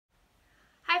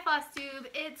Flosstube,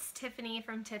 it's Tiffany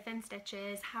from Tiffin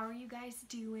Stitches. How are you guys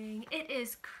doing? It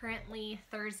is currently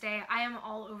Thursday. I am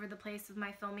all over the place with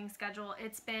my filming schedule.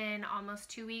 It's been almost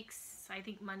 2 weeks. I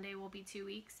think Monday will be 2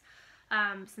 weeks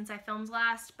since I filmed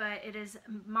last, but it is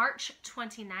March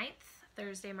 29th,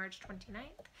 Thursday, March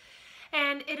 29th.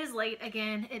 And it is late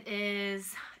again. It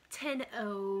is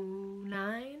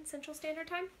 10:09 Central Standard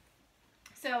Time.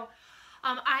 So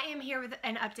I am here with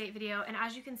an update video, and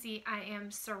as you can see, I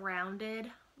am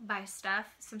surrounded by stuff.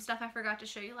 Some stuff I forgot to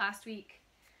show you last week,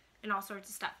 and all sorts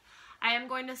of stuff. I am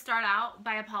going to start out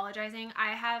by apologizing.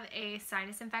 I have a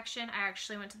sinus infection. I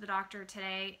actually went to the doctor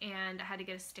today, and I had to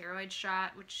get a steroid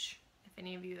shot, which, if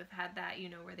any of you have had that, you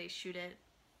know where they shoot it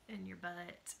in your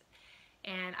butt.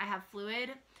 And I have fluid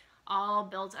all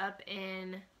built up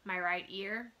in my right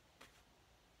ear.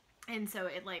 And so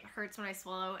it like hurts when I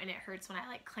swallow, and it hurts when I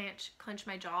like clench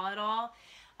my jaw at all.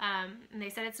 And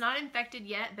they said it's not infected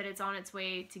yet, but it's on its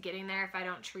way to getting there if I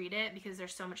don't treat it, because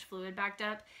there's so much fluid backed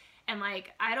up. And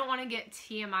like, I don't want to get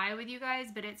TMI with you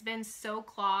guys, but it's been so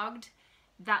clogged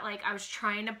that like I was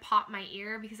trying to pop my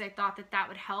ear because I thought that that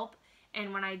would help.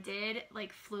 And when I did,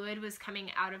 like, fluid was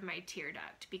coming out of my tear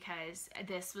duct because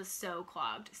this was so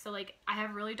clogged. So like, I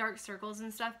have really dark circles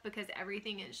and stuff because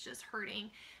everything is just hurting.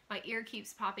 My ear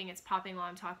keeps popping. It's popping while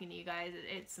I'm talking to you guys.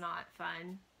 It's not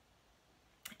fun.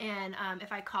 And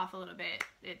if I cough a little bit,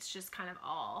 it's just kind of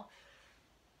all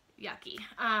yucky.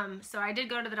 So I did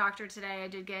go to the doctor today. I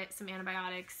did get some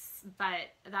antibiotics,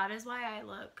 but that is why I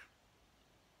look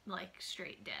like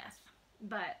straight death.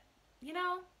 But, you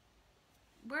know,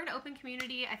 we're an open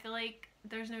community. I feel like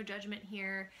there's no judgment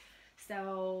here.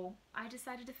 So I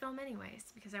decided to film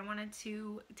anyways because I wanted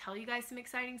to tell you guys some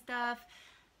exciting stuff,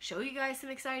 show you guys some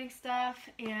exciting stuff,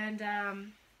 and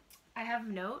I have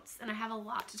notes and I have a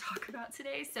lot to talk about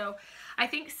today. So I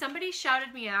think somebody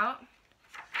shouted me out.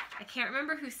 I can't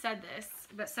remember who said this,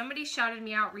 but somebody shouted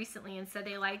me out recently and said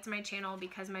they liked my channel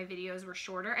because my videos were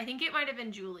shorter. I think it might have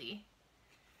been Julie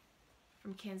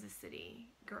from Kansas City,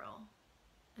 girl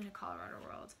in a Colorado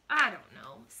world. I don't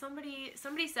know. Somebody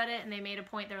said it and they made a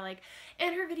point. They're like,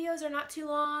 and her videos are not too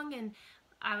long, and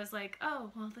I was like,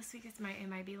 oh, well, this week it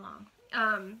might be long.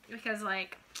 Because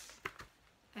like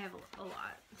I have a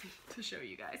lot to show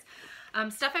you guys.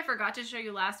 Stuff I forgot to show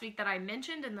you last week that I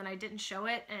mentioned and then I didn't show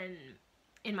it, and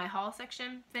in my haul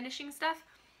section, finishing stuff,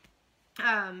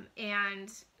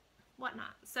 and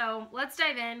whatnot. So let's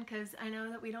dive in because I know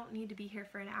that we don't need to be here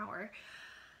for an hour.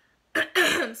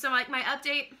 So like my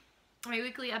update, my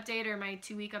weekly update or my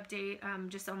 2-week update,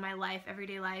 just on my life,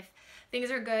 everyday life,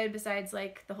 things are good besides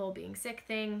like the whole being sick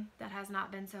thing. That has not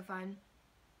been so fun.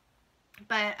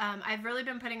 But I've really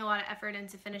been putting a lot of effort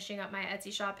into finishing up my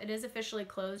Etsy shop. It is officially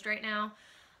closed right now.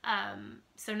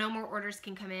 So no more orders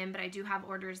can come in, but I do have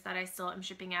orders that I still am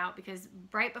shipping out because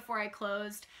right before I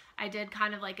closed, I did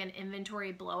kind of like an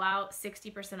inventory blowout,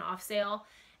 60% off sale.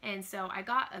 And so I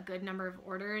got a good number of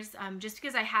orders just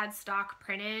because I had stock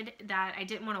printed that I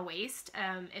didn't want to waste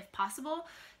if possible.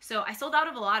 So I sold out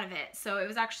of a lot of it. So it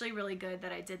was actually really good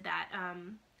that I did that.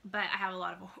 But I have a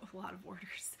lot of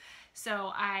orders.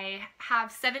 So I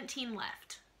have 17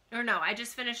 left. Or no, I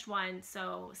just finished one,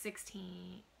 so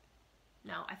 16.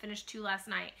 No, I finished 2 last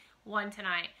night, 1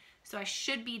 tonight. So I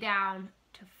should be down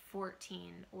to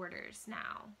 14 orders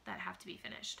now that have to be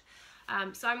finished.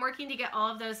 So I'm working to get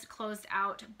all of those closed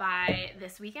out by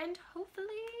this weekend, hopefully.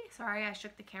 Sorry, I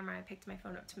shook the camera. I picked my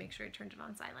phone up to make sure I turned it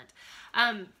on silent.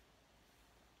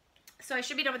 So I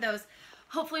should be done with those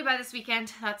hopefully by this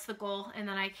weekend. That's the goal. And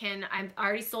then I've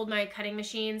already sold my cutting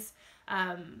machines.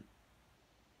 And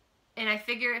I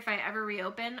figure if I ever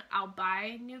reopen, I'll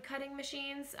buy new cutting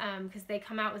machines because they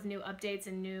come out with new updates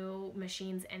and new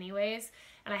machines anyways.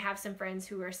 And I have some friends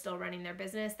who are still running their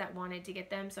business that wanted to get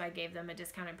them, so I gave them a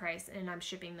discounted price, and I'm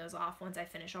shipping those off once I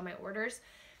finish all my orders.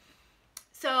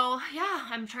 So yeah,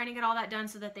 I'm trying to get all that done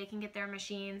so that they can get their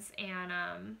machines.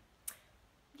 And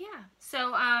yeah,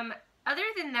 so other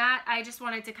than that, I just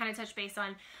wanted to kind of touch base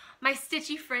on my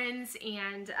stitchy friends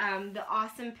and the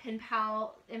awesome pen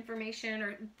pal information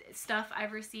or stuff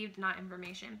I've received, not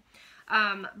information.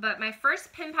 But my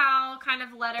first pen pal kind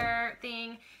of letter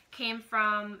thing came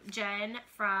from Jen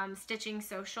from Stitching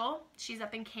Social. She's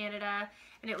up in Canada,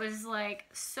 and it was like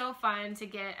so fun to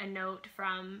get a note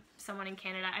from someone in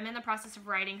Canada. I'm in the process of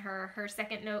writing her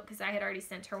second note because I had already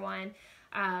sent her one.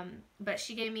 But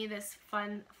she gave me this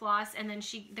fun floss, and then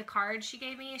the card she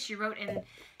gave me, she wrote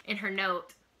in her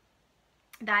note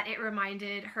that it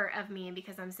reminded her of me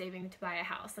because I'm saving to buy a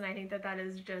house. And I think that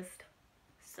is just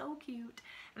so cute.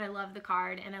 And I love the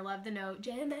card and I love the note.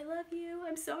 Jen, I love you.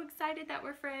 I'm so excited that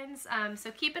we're friends.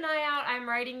 So keep an eye out. I'm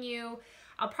writing you.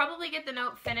 I'll probably get the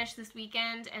note finished this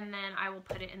weekend, and then I will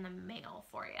put it in the mail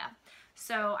for you.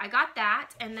 So I got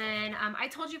that, and then I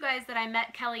told you guys that I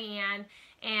met Kellyanne,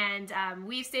 and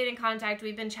we've stayed in contact.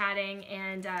 We've been chatting,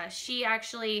 and she had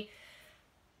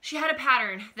a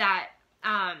pattern that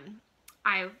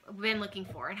I've been looking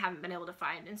for and haven't been able to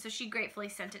find, and so she gratefully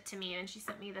sent it to me, and she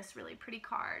sent me this really pretty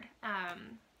card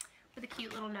with a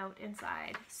cute little note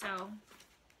inside. So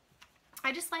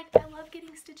I love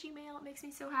getting stitchy mail. It makes me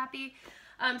so happy.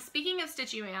 Speaking of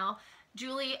stitchy mail,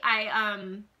 Julie,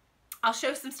 I'll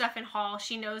show some stuff in haul.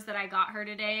 She knows that I got her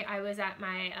today. I was at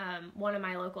my one of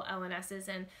my local LNS's,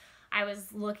 and I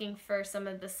was looking for some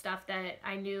of the stuff that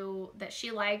I knew that she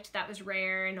liked that was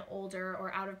rare and older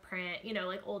or out of print, you know,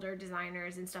 like older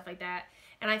designers and stuff like that.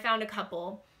 And I found a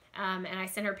couple, and I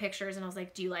sent her pictures, and I was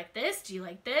like, do you like this? Do you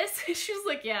like this? And she was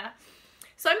like, yeah.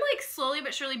 So I'm like slowly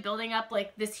but surely building up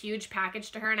like this huge package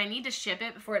to her, and I need to ship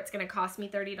it before it's going to cost me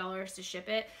 $30 to ship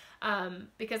it,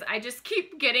 because I just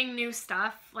keep getting new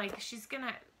stuff. Like,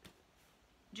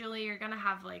 Julie, you're going to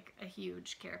have like a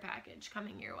huge care package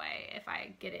coming your way if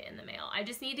I get it in the mail. I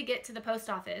just need to get to the post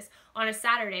office on a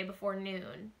Saturday before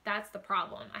noon. That's the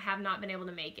problem. I have not been able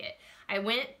to make it. I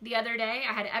went the other day.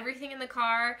 I had everything in the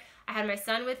car. I had my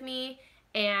son with me,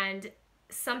 and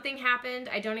something happened.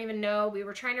 I don't even know. We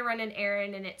were trying to run an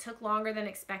errand, and it took longer than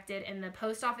expected, and the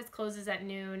post office closes at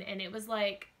noon, and it was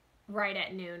like right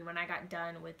at noon when I got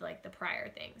done with like the prior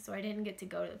thing. So I didn't get to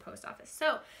go to the post office.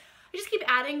 So I just keep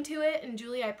adding to it, and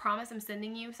Julie, I promise I'm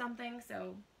sending you something,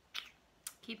 so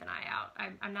keep an eye out.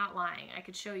 I'm not lying. I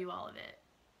could show you all of it.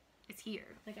 It's here.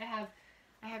 Like,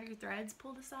 I have your threads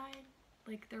pulled aside.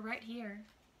 Like, they're right here.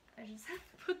 I just have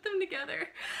to put them together.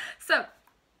 So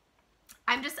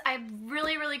I'm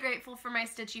really, really grateful for my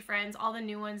stitchy friends, all the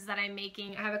new ones that I'm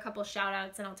making. I have a couple shout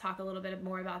outs, and I'll talk a little bit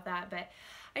more about that, but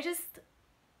I just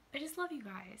love you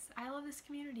guys. I love this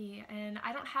community, and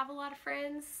I don't have a lot of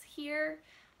friends here.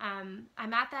 I'm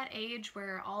at that age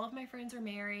where all of my friends are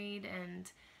married,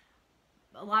 and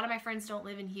a lot of my friends don't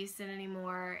live in Houston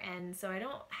anymore, and so I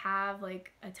don't have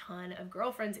like a ton of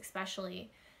girlfriends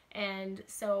especially, and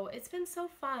so it's been so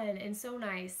fun and so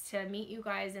nice to meet you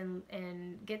guys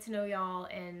and get to know y'all,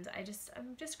 and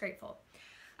I'm just grateful.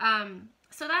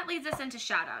 So that leads us into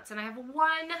shout outs, and I have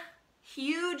one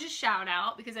huge shout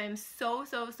out because I'm so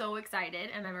excited,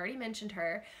 and I've already mentioned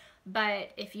her, but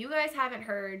if you guys haven't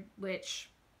heard, which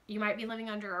you might be living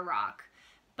under a rock,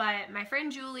 but my friend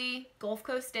Julie, Gulf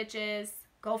Coast Stitcher,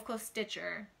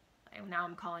 now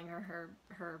I'm calling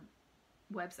her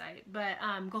website, but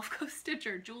Gulf Coast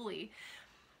Stitcher, Julie,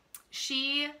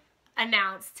 she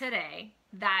announced today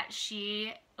that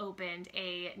she opened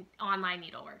a online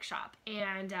needle workshop,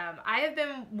 and I have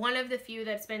been one of the few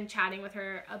that's been chatting with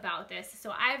her about this,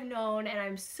 so I've known, and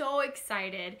I'm so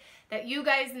excited that you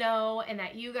guys know and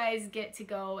that you guys get to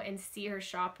go and see her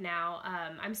shop now.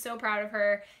 I'm so proud of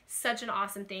her. Such an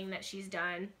awesome thing that she's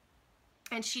done,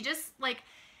 and she just like,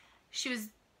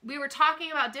 we were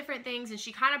talking about different things, and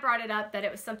she kind of brought it up that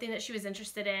it was something that she was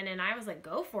interested in, and I was like,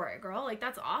 go for it, girl, like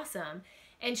that's awesome.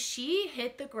 And she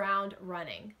hit the ground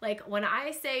running. Like, when I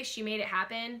say she made it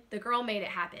happen, the girl made it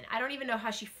happen. I don't even know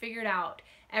how she figured out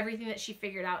everything that she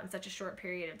figured out in such a short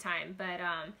period of time. But,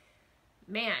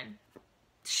 man,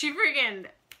 she friggin'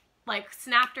 like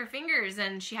snapped her fingers,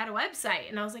 and she had a website.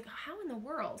 And I was like, how in the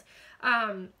world?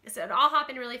 So it all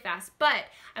happened really fast. But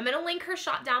I'm going to link her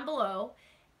shop down below.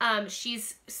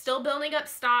 She's still building up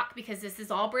stock because this is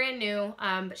all brand new.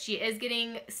 But she is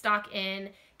getting stock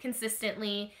in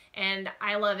consistently, and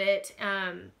I love it.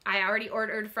 I already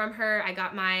ordered from her. I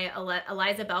got my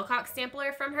Eliza Bellcock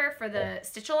sampler from her for the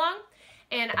stitch along,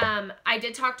 and I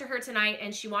did talk to her tonight,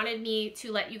 and she wanted me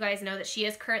to let you guys know that she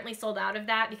is currently sold out of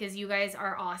that because you guys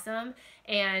are awesome.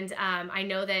 And I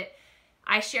know that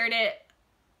I shared it.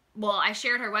 Well, I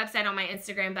shared her website on my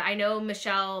Instagram, but I know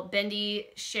Michelle Bendy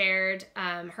shared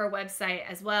her website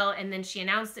as well, and then she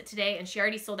announced it today, and she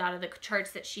already sold out of the charts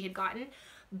that she had gotten.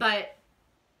 But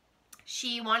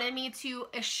she wanted me to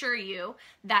assure you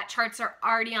that charts are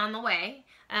already on the way,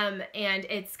 and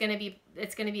it's gonna be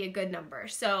a good number.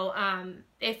 So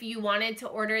if you wanted to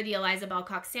order the Eliza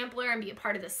Bellcock sampler and be a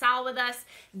part of the sale with us,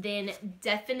 then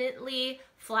definitely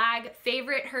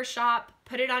favorite her shop,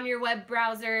 put it on your web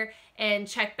browser, and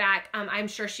check back. I'm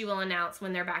sure she will announce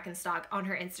when they're back in stock on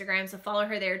her Instagram, so follow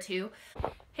her there too.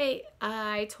 Hey,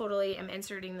 I totally am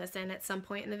inserting this in at some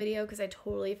point in the video because I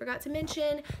totally forgot to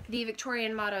mention the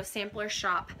Victorian Motto Sampler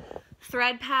Shop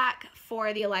thread pack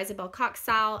for the Eliza Bellcock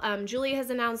style. Julie has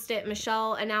announced it,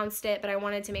 Michelle announced it, but I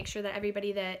wanted to make sure that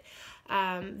everybody that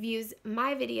views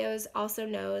my videos also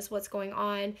knows what's going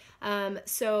on.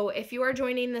 So if you are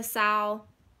joining the sale,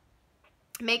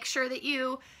 make sure that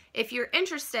you, if you're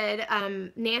interested,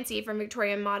 Nancy from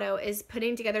Victoria Motto is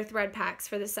putting together thread packs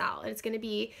for the sale. And it's going to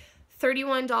be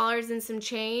 $31 and some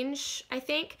change, I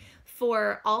think,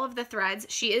 for all of the threads.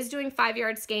 She is doing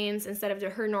 5-yard skeins instead of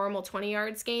her normal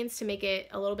 20-yard skeins to make it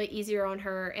a little bit easier on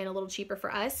her and a little cheaper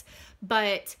for us.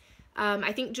 But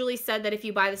I think Julie said that if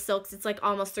you buy the silks, it's like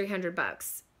almost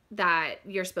 $300 that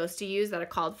you're supposed to use that are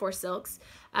called for silks.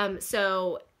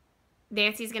 So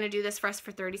Nancy's going to do this for us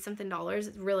for $30-something. It's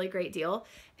a really great deal.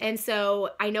 And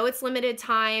so I know it's limited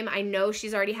time. I know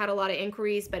she's already had a lot of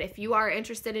inquiries, but if you are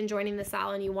interested in joining the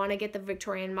sale and you want to get the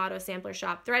Victorian Motto Sampler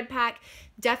Shop thread pack,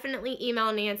 definitely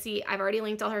email Nancy. I've already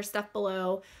linked all her stuff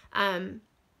below.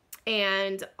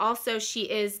 And also she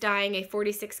is dyeing a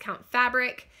 46 count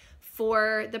fabric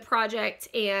for the project,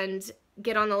 and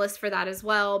get on the list for that as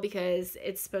well because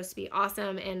it's supposed to be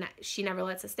awesome and she never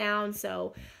lets us down.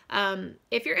 So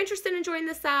if you're interested in joining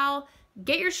the sale,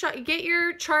 get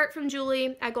your chart from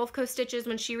Julie at Gulf Coast Stitches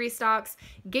when she restocks,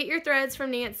 get your threads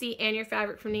from Nancy and your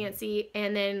fabric from Nancy,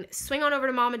 and then swing on over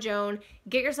to Mama Joan,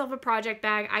 get yourself a project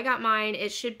bag. I got mine.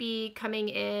 It should be coming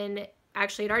in,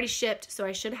 actually it already shipped, so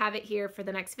I should have it here for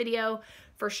the next video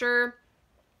for sure.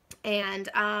 And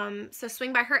so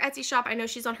swing by her Etsy shop. I know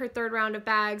she's on her 3rd round of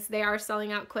bags. They are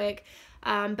selling out quick.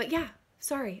 But yeah,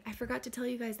 sorry, I forgot to tell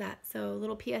you guys that. So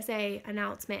little PSA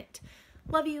announcement.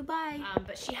 Love you, bye.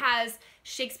 But she has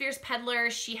Shakespeare's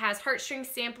Peddler. She has Heartstring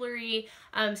Samplery.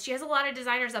 She has a lot of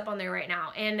designers up on there right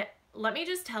now. And let me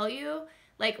just tell you,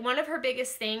 like, one of her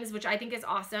biggest things, which I think is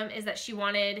awesome, is that she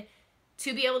wanted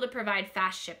to be able to provide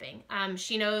fast shipping.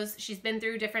 She knows she's been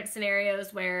through different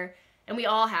scenarios where, and we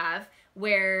all have,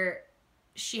 where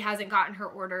she hasn't gotten her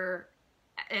order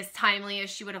as timely as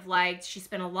she would have liked. She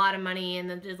spent a lot of money and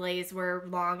the delays were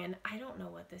long, and I don't know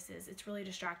what this is. It's really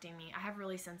distracting me. I have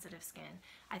really sensitive skin.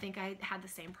 I think I had the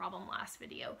same problem last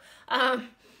video.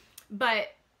 But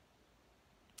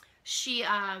she,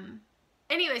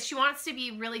 anyways, she wants to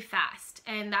be really fast,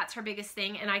 and that's her biggest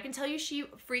thing. And I can tell you she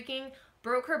freaking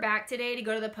broke her back today to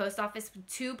go to the post office,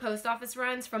 2 post office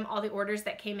runs from all the orders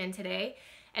that came in today.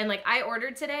 And like I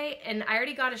ordered today and I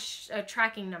already got a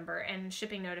tracking number and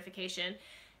shipping notification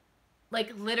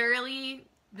like literally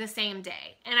the same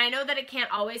day. And I know that it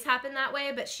can't always happen that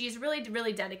way, but she's really,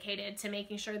 really dedicated to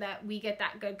making sure that we get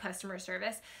that good customer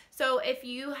service. So if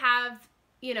you have,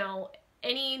 you know,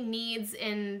 any needs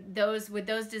in those, with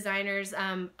those designers,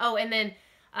 oh, and then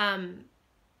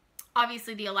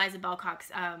obviously the Eliza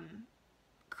Bellcox, God,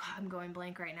 I'm going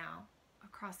blank right now,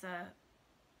 across a,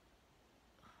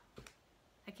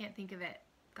 I can't think of it.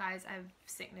 Guys, I have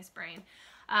sickness brain.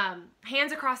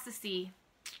 Hands Across the Sea.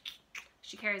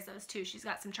 She carries those too. She's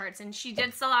got some charts, and she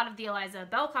did sell out of the Eliza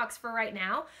Bellcox for right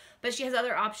now, but she has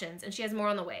other options and she has more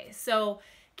on the way. So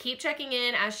keep checking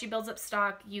in as she builds up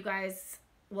stock. You guys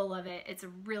will love it. It's a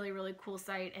really, really cool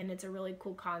site, and it's a really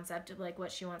cool concept of like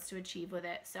what she wants to achieve with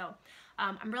it. So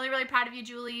I'm really, really proud of you,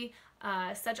 Julie.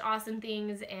 Such awesome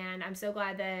things, and I'm so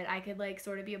glad that I could like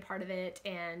sort of be a part of it,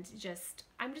 and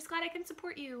I'm just glad I can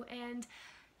support you. And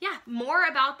yeah, more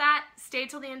about that, stay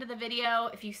till the end of the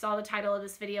video. If you saw the title of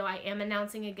this video, I am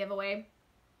announcing a giveaway.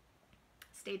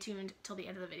 Stay tuned till the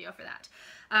end of the video for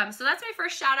that. So that's my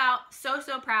first shout out. So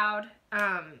proud.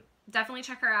 Definitely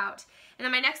check her out. And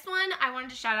then my next one I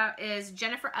wanted to shout out is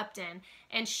Jennifer Upton,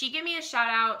 and she gave me a shout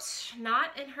out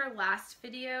not in her last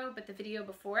video, but the video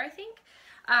before, I think.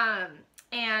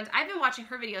 And I've been watching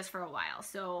her videos for a while.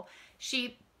 So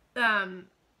she's kind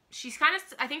of,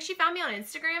 I think she found me on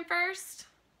Instagram first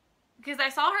because I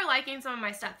saw her liking some of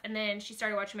my stuff, and then she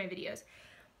started watching my videos.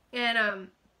 And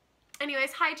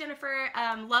anyways, hi Jennifer.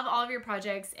 Love all of your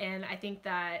projects, and I think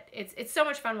that it's so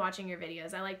much fun watching your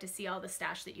videos. I like to see all the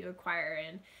stash that you acquire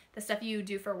and the stuff you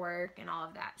do for work and all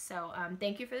of that. So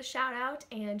thank you for the shout out,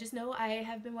 and just know I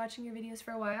have been watching your videos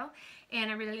for a while and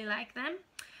I really like them.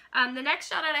 The next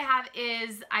shout out I have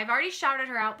is, I've already shouted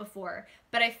her out before,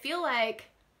 but I feel like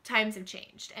times have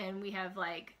changed and we have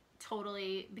like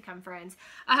totally become friends.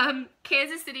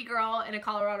 Kansas City girl in a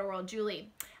Colorado world,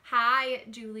 Julie. Hi,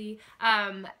 Julie.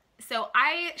 So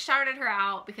I shouted her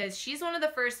out because she's one of the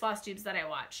first Flosstubes that I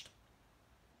watched.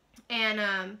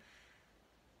 And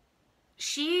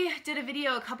she did a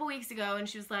video a couple weeks ago, and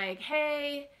she was like,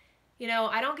 hey, you know,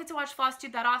 I don't get to watch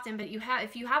Flosstube that often, but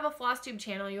if you have a Flosstube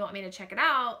channel and you want me to check it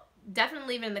out,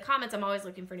 definitely leave it in the comments. I'm always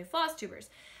looking for new Flosstubers.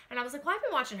 And I was like, well, I've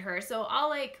been watching her, so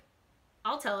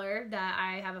I'll tell her that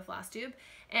I have a Flosstube.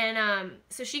 And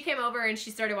so she came over and she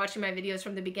started watching my videos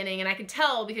from the beginning, and I could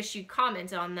tell because she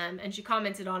commented on them, and she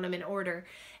commented on them in order.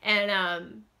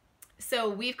 And so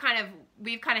we've kind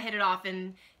of hit it off,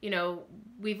 and you know,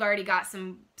 we've already got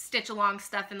some stitch along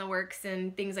stuff in the works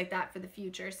and things like that for the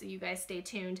future, so you guys stay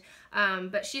tuned.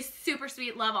 But she's super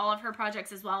sweet. Love all of her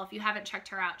projects as well. If you haven't checked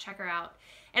her out, check her out.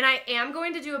 And I am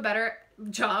going to do a better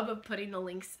job of putting the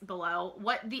links below.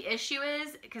 What the issue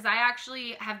is, because I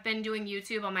actually have been doing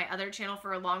YouTube on my other channel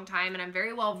for a long time, and I'm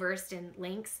very well versed in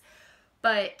links,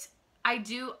 but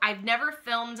I've never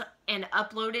filmed and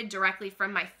uploaded directly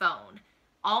from my phone.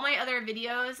 All my other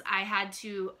videos, I had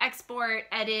to export,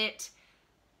 edit,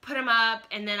 put them up,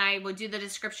 and then I would do the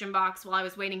description box while I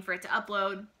was waiting for it to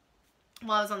upload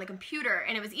while I was on the computer,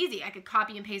 and it was easy. I could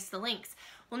copy and paste the links.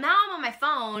 Well, now I'm on my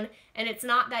phone, and it's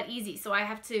not that easy, so I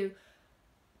have to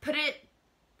put it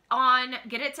on,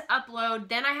 get it to upload,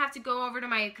 then I have to go over to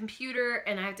my computer,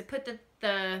 and I have to put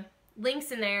the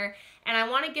links in there, and I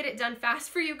want to get it done fast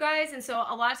for you guys, and so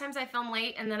a lot of times I film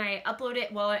late, and then I upload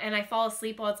it and I fall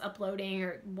asleep while it's uploading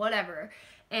or whatever,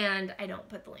 and I don't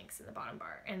put the links in the bottom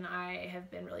bar, and I have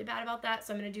been really bad about that,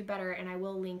 so I'm going to do better, and I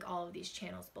will link all of these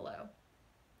channels below.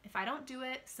 If I don't do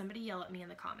it, somebody yell at me in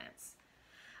the comments.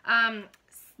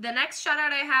 The next shout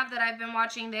out I have that I've been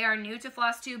watching, they are new to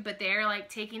Flosstube, but they're like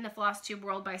taking the Flosstube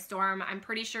world by storm. I'm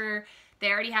pretty sure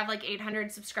they already have like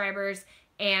 800 subscribers,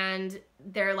 and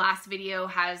their last video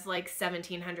has like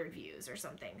 1,700 views or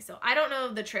something. So I don't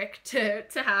know the trick to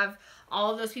have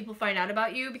all of those people find out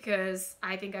about you, because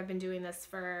I think I've been doing this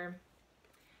for,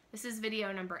 this is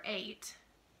video number 8,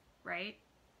 right?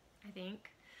 I think.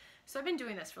 So I've been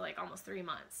doing this for like almost 3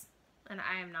 months, and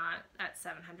I am not at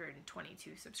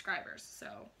 722 subscribers. So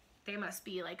they must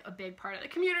be like a big part of the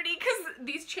community, because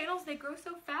these channels, they grow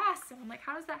so fast. And I'm like,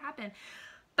 how does that happen?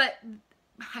 But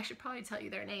I should probably tell you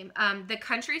their name. The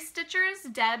Country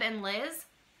Stitchers, Deb and Liz,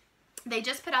 they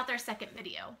just put out their second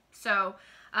video. So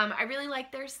I really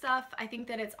like their stuff. I think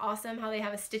that it's awesome how they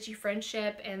have a stitchy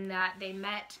friendship, and that they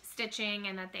met stitching,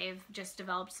 and that they've just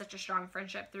developed such a strong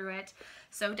friendship through it.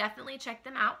 So definitely check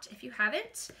them out if you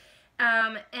haven't.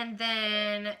 And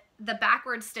then the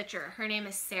Backward Stitcher, her name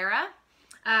is Sarah.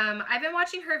 I've been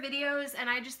watching her videos, and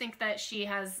I just think that she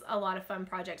has a lot of fun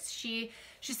projects. She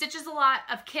stitches a lot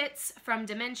of kits from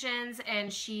Dimensions,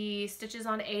 and she stitches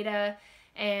on Ada,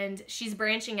 and she's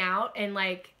branching out, and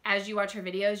like as you watch her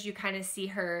videos, you kind of see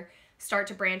her start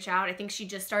to branch out. I think she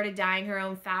just started dyeing her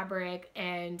own fabric,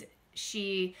 and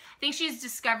I think she's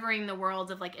discovering the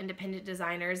world of like independent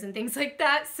designers and things like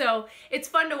that. So it's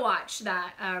fun to watch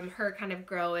that, her kind of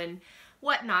grow and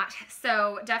whatnot.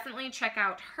 So definitely check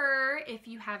out her if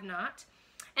you have not.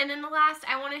 And then the last,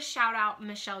 I want to shout out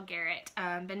Michelle Garrett,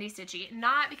 Bendy Stitchy.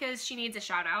 Not because she needs a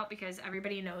shout out, because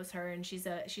everybody knows her and she's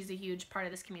a huge part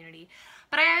of this community.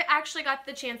 But I actually got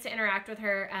the chance to interact with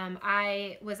her.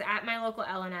 I was at my local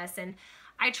LNS, and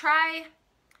I try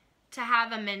to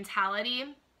have a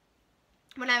mentality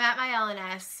when I'm at my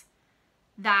LNS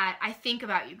that I think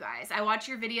about you guys. I watch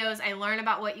your videos, I learn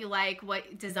about what you like,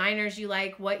 what designers you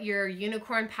like, what your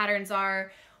unicorn patterns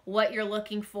are, what you're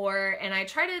looking for, and I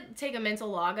try to take a mental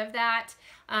log of that,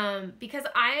 because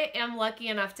I am lucky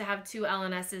enough to have 2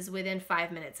 LNSs within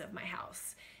 5 minutes of my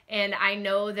house. And I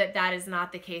know that that is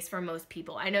not the case for most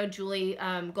people. I know Julie,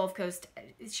 Gulf Coast,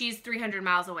 she's 300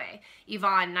 miles away.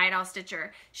 Yvonne, Night Owl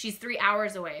Stitcher, she's 3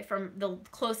 hours away from the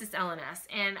closest LNS.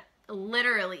 And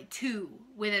literally 2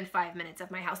 within 5 minutes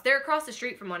of my house. They're across the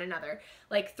street from one another.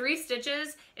 Like 3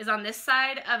 Stitches is on this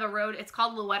side of a road. It's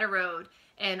called Louetta Road.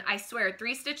 And I swear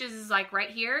 3 Stitches is like right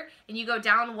here. And you go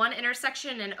down one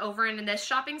intersection and over into this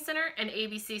shopping center, and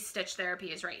ABC Stitch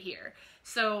Therapy is right here.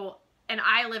 So, and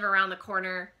I live around the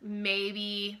corner,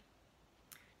 maybe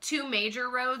 2 major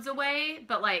roads away,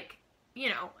 but like, you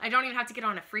know, I don't even have to get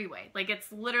on a freeway. Like, it's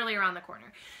literally around the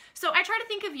corner. So I try to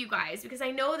think of you guys, because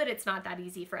I know that it's not that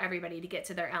easy for everybody to get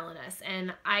to their LNS,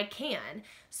 and I can.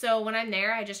 So when I'm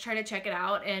there, I just try to check it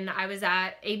out, and I was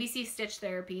at ABC Stitch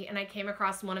Therapy, and I came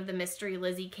across one of the mystery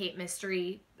Lizzie Kate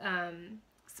mystery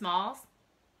smalls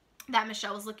that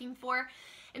Michelle was looking for.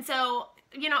 And so,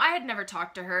 you know, I had never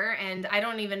talked to her, and I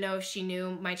don't even know if she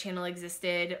knew my channel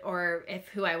existed or if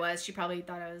who I was. She probably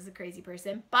thought I was a crazy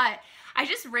person. But I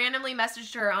just randomly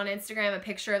messaged her on Instagram a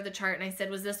picture of the chart, and I said,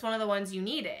 was this one of the ones you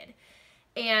needed?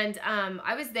 And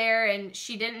I was there, and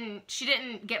she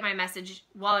didn't get my message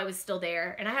while I was still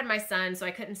there, and I had my son, so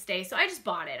I couldn't stay. So I just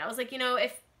bought it. I was like, you know,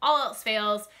 if all else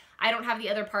fails, I don't have the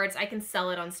other parts, I can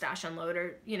sell it on Stash Unload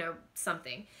or, you know,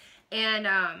 something. And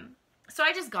so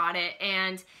I just got it,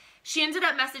 and she ended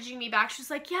up messaging me back. She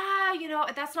was like, yeah, you know,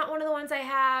 that's not one of the ones I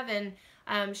have.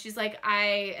 And she's like,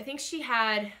 I think she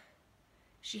had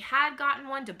gotten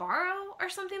one to borrow or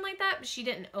something like that, but she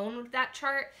didn't own that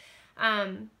chart.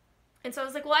 And so I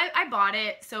was like, well, I bought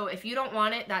it, so if you don't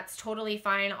want it, that's totally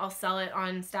fine. I'll sell it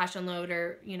on Stash Unload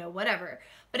or, you know, whatever.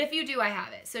 But if you do, I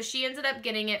have it. So she ended up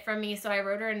getting it from me, so I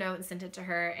wrote her a note and sent it to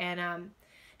her. And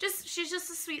she's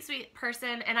just a sweet, sweet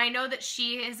person. And I know that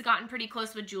she has gotten pretty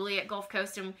close with Julie at Gulf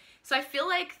Coast. And so I feel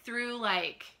like through,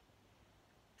 like,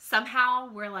 somehow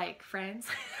we're, like, friends.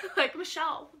 Like,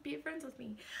 Michelle, be friends with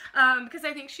me. Because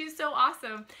I think she's so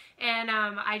awesome. And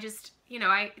I just, you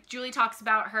know, Julie talks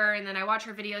about her, and then I watch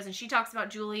her videos, and she talks about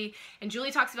Julie, and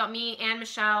Julie talks about me and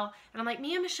Michelle. And I'm like,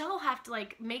 me and Michelle have to,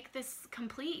 like, make this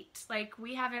complete. Like,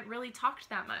 we haven't really talked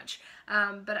that much.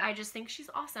 But I just think she's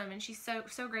awesome, and she's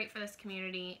so great for this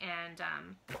community. And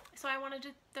so I wanted to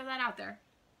throw that out there.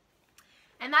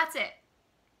 And that's it.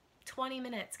 20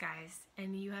 minutes, guys,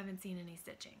 and you haven't seen any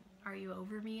stitching. Are you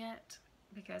over me yet?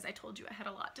 Because I told you I had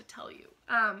a lot to tell you.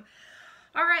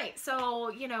 All right, so,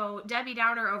 you know, Debbie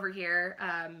Downer over here,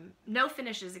 no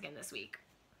finishes again this week.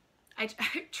 I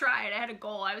tried. I had a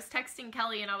goal. I was texting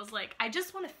Kelly, and I was like, I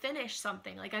just want to finish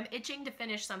something. Like, I'm itching to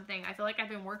finish something. I feel like I've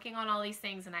been working on all these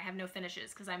things, and I have no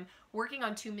finishes because I'm working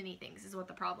on too many things is what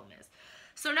the problem is.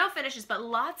 So no finishes, but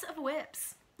lots of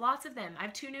whips. Lots of them. I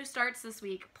have 2 new starts this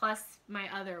week, plus my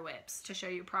other whips to show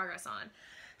you progress on.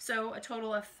 So a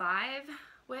total of 5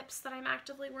 whips that I'm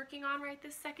actively working on right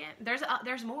this second.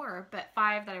 There's more, but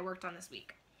 5 that I worked on this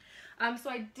week.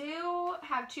 So I do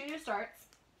have 2 new starts.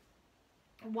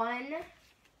 One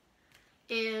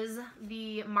is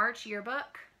the March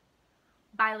yearbook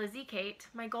by Lizzie Kate.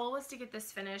 My goal was to get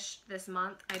this finished this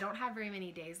month. I don't have very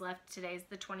many days left. Today's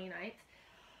the 29th.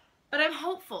 But I'm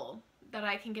hopeful that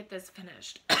I can get this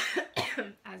finished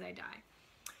as I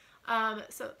die.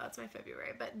 So that's my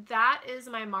February. But that is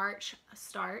my March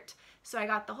start. So I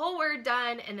got the whole word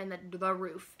done, and then the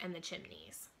roof and the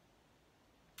chimneys.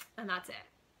 And that's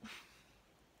it.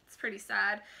 It's pretty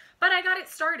sad. But I got it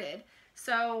started.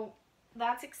 So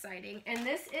that's exciting. And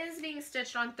this is being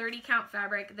stitched on 30 count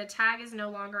fabric. The tag is no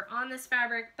longer on this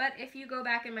fabric. But if you go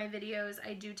back in my videos,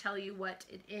 I do tell you what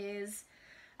it is.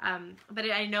 But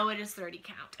I know it is 30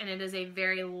 count, and it is a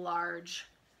very large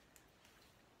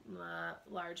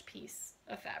piece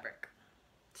of fabric.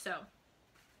 So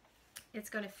it's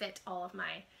going to fit all of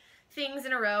my things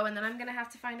in a row, and then I'm going to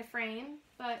have to find a frame,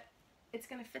 but it's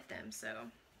going to fit them. So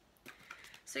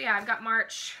yeah, I've got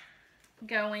March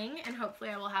going, and hopefully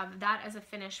I will have that as a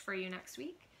finish for you next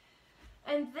week.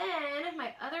 And then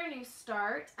my other new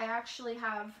start, I actually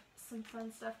have some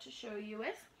fun stuff to show you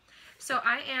with. So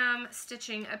I am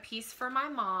stitching a piece for my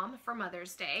mom for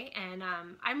Mother's Day, and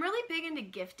I'm really big into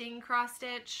gifting cross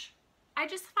stitch.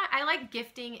 I like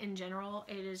gifting in general.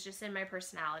 It is just in my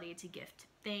personality to gift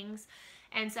things,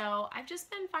 and so I've just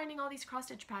been finding all these cross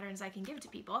stitch patterns I can give to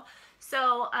people.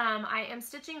 So I am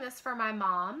stitching this for my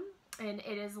mom, and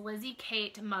it is Lizzie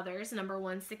Kate Mothers number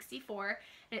 164,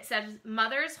 and it says,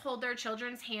 "Mothers hold their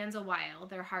children's hands a while,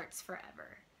 their hearts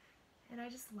forever," and I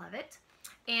just love it.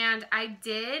 And I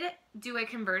did do a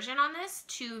conversion on this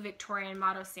to Victorian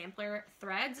Motto sampler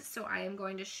threads, so I am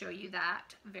going to show you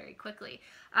that very quickly.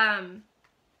 And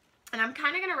I'm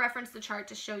kind of going to reference the chart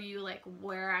to show you like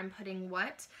where I'm putting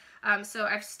what. So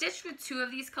I've stitched with 2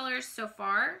 of these colors so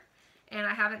far, and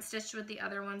I haven't stitched with the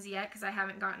other ones yet because I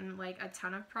haven't gotten like a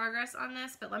ton of progress on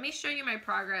this. But let me show you my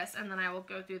progress, and then I will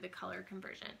go through the color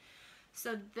conversion.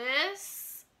 So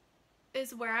this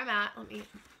is where I'm at.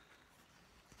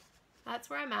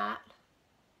 That's where I'm at.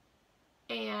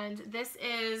 And this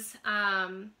is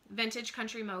Vintage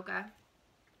Country Mocha.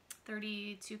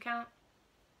 32 count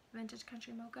Vintage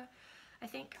Country Mocha, I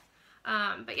think.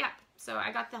 But yeah, so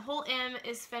I got the whole M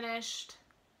is finished,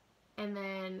 and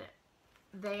then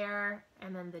there,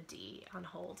 and then the D on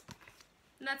hold.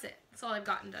 And that's it. That's all I've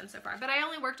gotten done so far. But I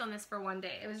only worked on this for 1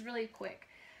 day. It was really quick.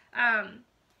 So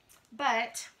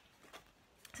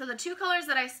the 2 colors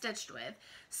that I stitched with,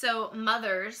 so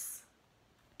Mother's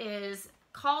is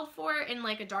called for in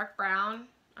like a dark brown.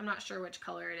 I'm not sure which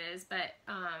color it is, but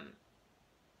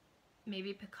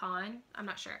maybe pecan. I'm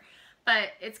not sure.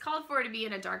 But it's called for to be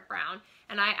in a dark brown.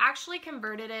 And I actually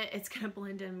converted it. It's going to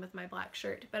blend in with my black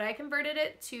shirt. But I converted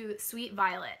it to Sweet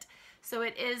Violet. So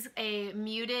it is a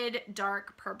muted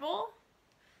dark purple.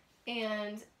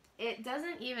 And it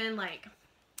doesn't even like,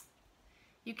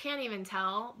 you can't even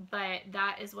tell, but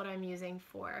that is what I'm using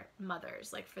for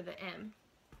Mothers, like for the M.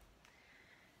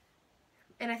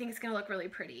 And I think it's going to look really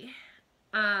pretty.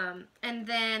 And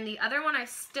then the other one I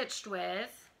stitched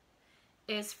with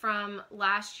is from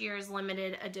last year's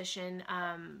limited edition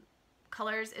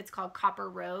colors. It's called Copper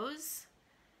Rose.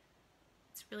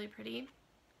 It's really pretty.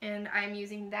 And I'm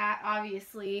using that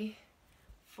obviously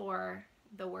for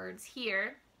the words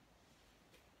here.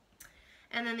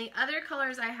 And then the other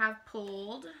colors I have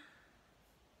pulled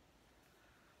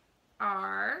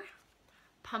are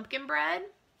pumpkin bread,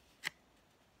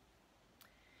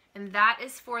 and that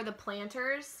is for the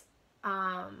planters,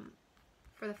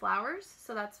 for the flowers,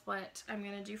 so that's what I'm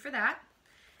going to do for that.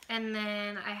 And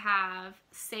then I have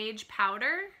sage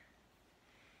powder,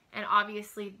 and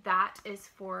obviously that is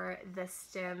for the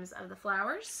stems of the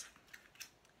flowers.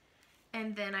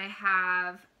 And then I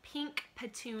have pink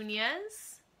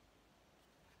petunias,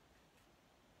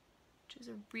 which is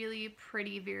a really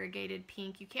pretty variegated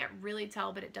pink. You can't really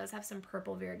tell, but it does have some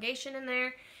purple variegation in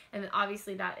there. And then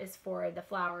obviously that is for the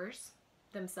flowers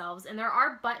themselves. And there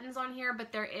are buttons on here,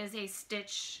 but there is a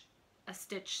stitch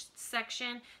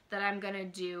section that I'm gonna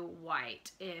do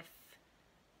white if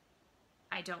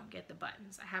I don't get the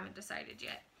buttons. I haven't decided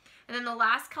yet. And then the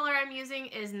last color I'm using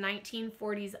is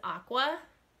 1940s Aqua,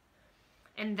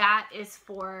 and that is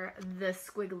for the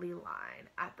squiggly line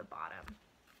at the bottom.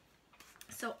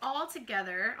 So all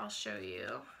together, I'll show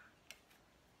you.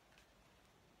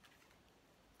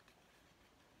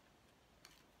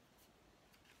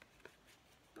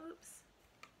 Oops.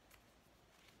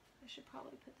 I should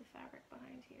probably put the fabric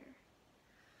behind here.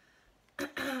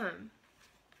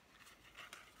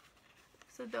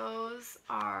 So those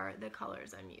are the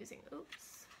colors I'm using.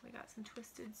 Oops, we got some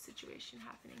twisted situation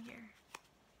happening here.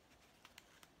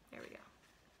 There we go.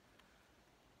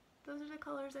 Those are the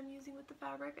colors I'm using with the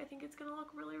fabric. I think it's gonna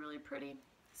look really, really pretty.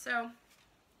 So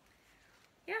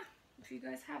yeah, if you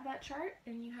guys have that chart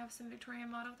and you have some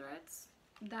Victorian motto threads,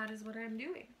 that is what I'm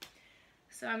doing.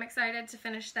 So I'm excited to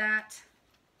finish that,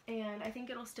 and I think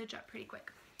it'll stitch up pretty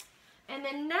quick. And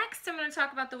then next I'm going to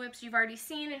talk about the whips you've already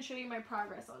seen and show you my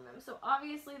progress on them. So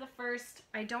obviously the first,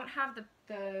 I don't have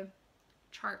the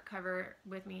chart cover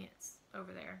with me, it's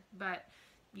over there, but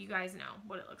you guys know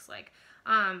what it looks like.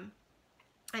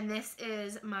 And this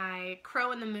is my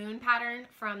Crow in the Moon pattern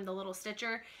from the Little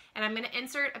Stitcher, and I'm going to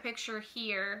insert a picture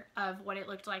here of what it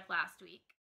looked like last week.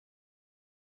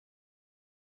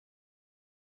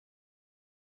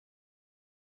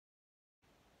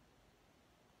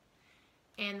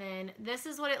 And then this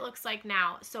is what it looks like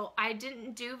now. So I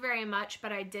didn't do very much,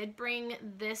 but I did bring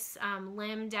this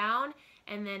limb down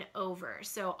and then over.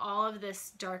 So all of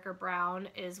this darker brown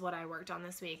is what I worked on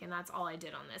this week, and that's all I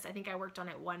did on this. I think I worked on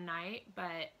it one night,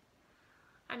 but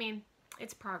I mean,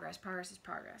 it's progress. Progress is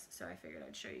progress. So I figured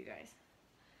I'd show you guys.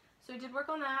 So I did work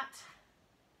on that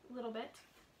a little bit.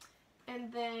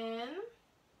 And then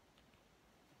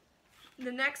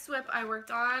the next whip I worked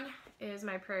on is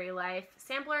my Prairie Life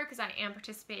sampler, because I am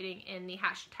participating in the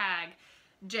hashtag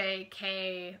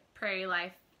JK Prairie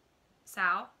Life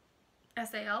SAL,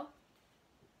 S-A-L.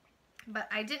 But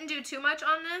I didn't do too much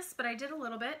on this, but I did a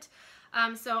little bit.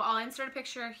 So I'll insert a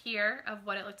picture here of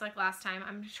what it looked like last time.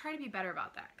 I'm going to try to be better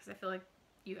about that, because I feel like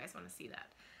you guys want to see that.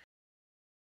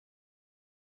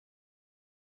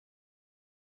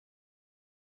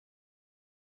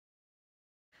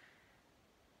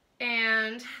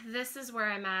 And this is where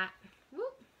I'm at.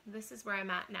 Whoop, this is where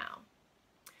I'm at now.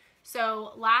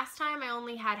 So last time I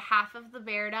only had half of the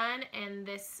bear done and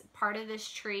this part of this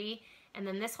tree, and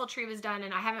then this whole tree was done,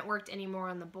 and I haven't worked any more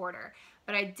on the border.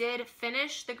 But I did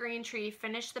finish the green tree,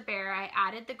 finish the bear, I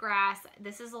added the grass,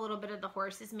 this is a little bit of the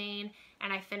horse's mane,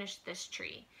 and I finished this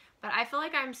tree. But I feel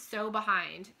like I'm so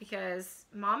behind because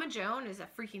Mama Joan is a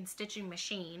freaking stitching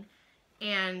machine,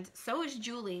 and so is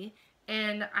Julie.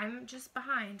 And I'm just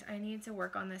behind. I need to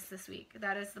work on this week.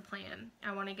 That is the plan.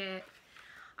 I want to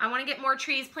get more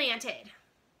trees planted.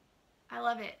 I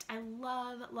love it. I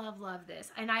love, love, love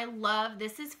this. And I love,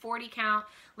 this is 40 count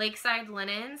Lakeside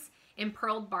linens in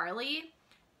pearled barley.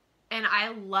 And I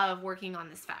love working on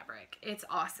this fabric. It's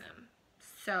awesome.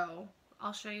 So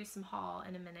I'll show you some haul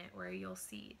in a minute where you'll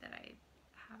see that I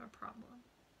have a problem.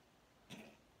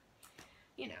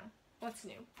 You know, what's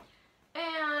new?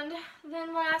 And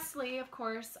then lastly, of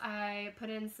course, I put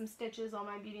in some stitches on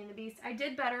my Beauty and the Beast. I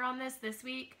did better on this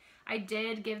week. I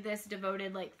did give this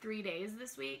devoted like 3 days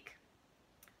this week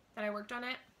that I worked on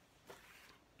it.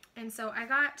 And so I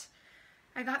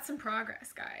got some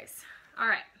progress, guys. All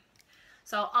right.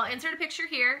 So I'll insert a picture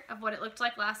here of what it looked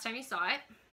like last time you saw it.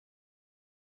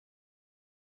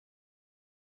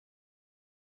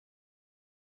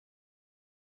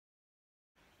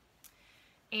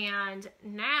 And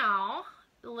now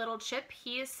the little chip,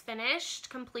 he is finished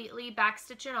completely,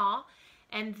 backstitch and all.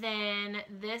 And then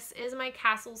this is my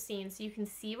castle scene. So you can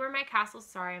see where my castle,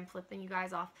 sorry, I'm flipping you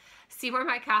guys off. See where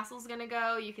my castle's gonna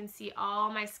go. You can see all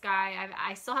my sky.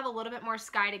 I still have a little bit more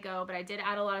sky to go, but I did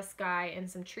add a lot of sky and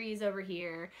some trees over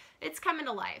here. It's coming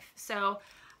to life. So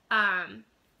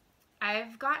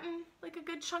I've gotten like a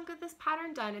good chunk of this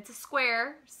pattern done. It's a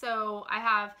square, so I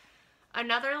have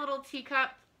another little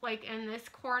teacup like in this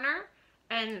corner,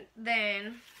 and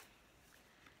then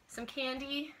some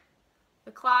candy,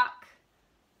 the clock,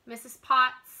 Mrs.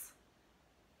 Potts.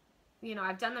 You know,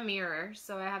 I've done the mirror,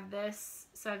 so I have this.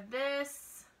 So I have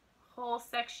this whole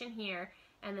section here,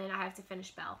 and then I have to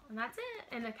finish Belle, and that's it,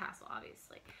 and the castle,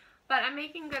 obviously. But I'm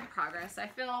making good progress. I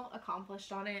feel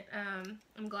accomplished on it.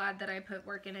 I'm glad that I put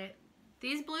work in it.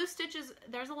 These blue stitches,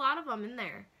 there's a lot of them in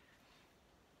there.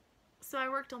 So I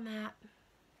worked on that.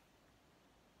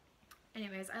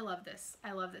 Anyways, I love this.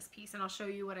 I love this piece, and I'll show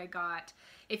you what I got.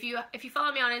 If you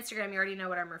follow me on Instagram, you already know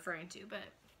what I'm referring to, but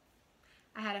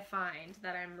I had a find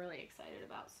that I'm really excited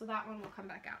about. So that one will come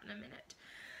back out in a minute.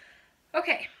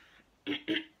 Okay.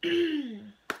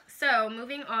 So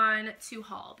moving on to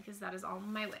haul, because that is all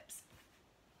my whips.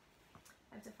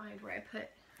 I have to find where I put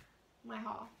my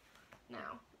haul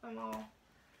now. I'm all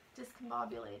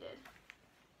discombobulated.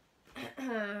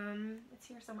 It's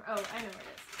here somewhere. Oh, I know where it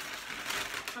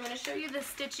is. I'm going to show you the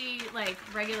stitchy, like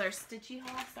regular stitchy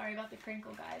haul. Sorry about the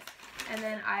crinkle, guys. And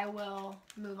then I will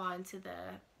move on to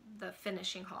the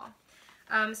finishing haul.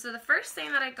 So the first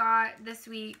thing that I got this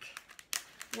week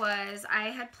was I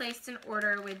had placed an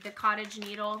order with the cottage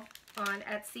needle on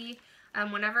Etsy.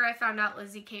 Whenever I found out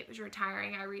Lizzie Kate was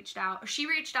retiring, I reached out. She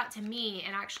reached out to me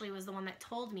and actually was the one that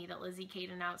told me that Lizzie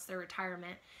Kate announced their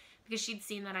retirement, because she'd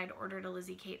seen that I'd ordered a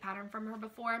Lizzie Kate pattern from her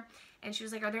before. And she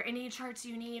was like, are there any charts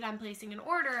you need? I'm placing an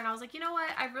order. And I was like, you know what?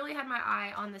 I've really had my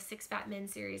eye on the 6 Fat Men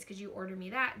series because you ordered me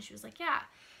that. And she was like, yeah.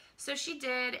 So she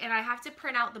did, and I have to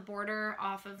print out the border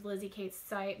off of Lizzie Kate's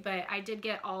site, but I did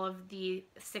get all of the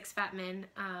 6 Fat Men.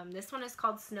 This one is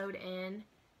called Snowed In,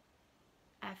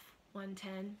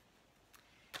 F110.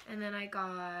 And then I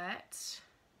got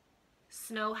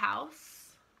Snow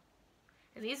House.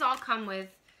 And these all come with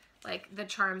like the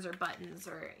charms or buttons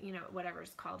or, you know,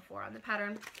 whatever's called for on the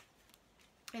pattern.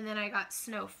 And then I got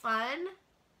Snow Fun.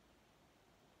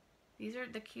 These are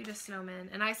the cutest snowmen.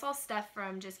 And I saw Steph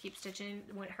from Just Keep Stitching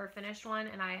with her finished one,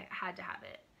 and I had to have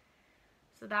it.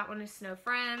 So that one is Snow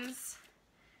Friends.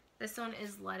 This one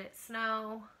is Let It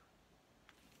Snow.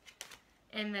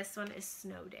 And this one is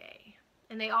Snow Day.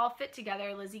 And they all fit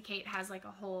together. Lizzie Kate has like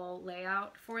a whole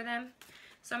layout for them.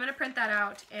 So I'm going to print that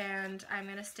out and I'm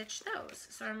going to stitch those.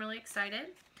 So I'm really excited.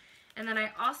 And then I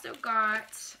also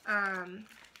got, I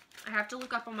have to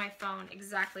look up on my phone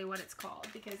exactly what it's called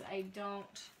because I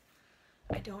don't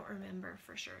remember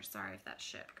for sure. Sorry if that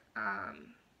shook.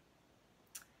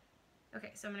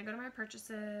 Okay, so I'm going to go to my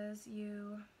purchases,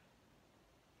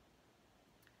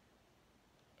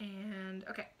 and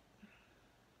okay.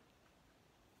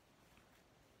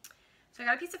 So I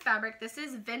got a piece of fabric. This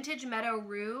is Vintage Meadow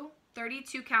Rue,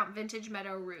 32 count Vintage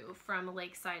Meadow Rue from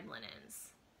Lakeside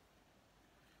Linens.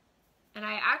 And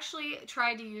I actually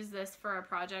tried to use this for a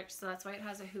project, so that's why it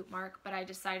has a hoop mark, but I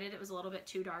decided it was a little bit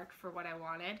too dark for what I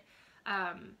wanted.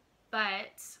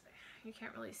 But you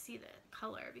can't really see the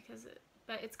color because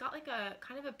but it's got like a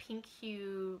kind of a pink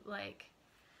hue like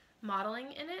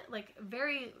modeling in it, like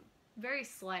very, very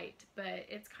slight, but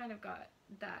it's kind of got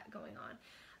that going on.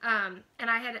 And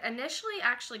I had initially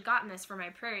actually gotten this for my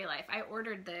Prairie Life. I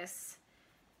ordered this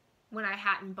when I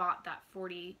hadn't bought that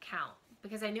 40 count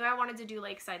because I knew I wanted to do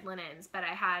Lakeside Linens, but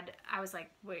I was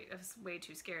like, wait, I was way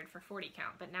too scared for 40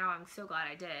 count, but now I'm so glad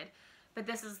I did. But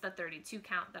this is the 32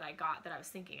 count that I got that I was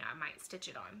thinking I might stitch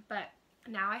it on. But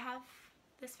now I have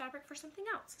this fabric for something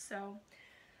else. So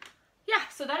yeah,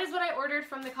 so that is what I ordered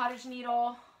from the Cottage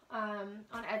Needle on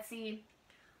Etsy.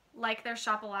 Like their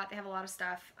shop a lot. They have a lot of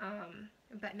stuff.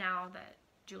 But now that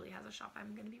Julie has a shop,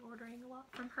 I'm going to be ordering a lot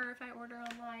from her if I order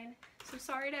online. So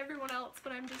sorry to everyone else,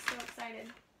 but I'm just so excited.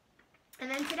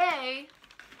 And then today,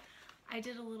 I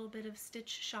did a little bit of stitch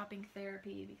shopping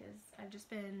therapy because I've just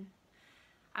been,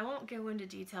 I won't go into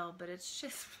detail, but it's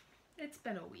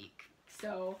been a week.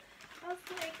 So I was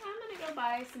like, I'm going to go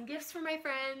buy some gifts for my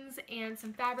friends and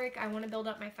some fabric. I want to build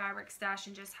up my fabric stash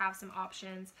and just have some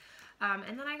options.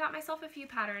 And then I got myself a few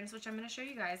patterns, which I'm going to show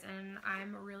you guys, and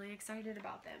I'm really excited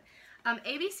about them.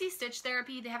 ABC Stitch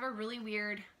Therapy, they have a really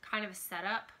weird kind of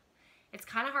setup. It's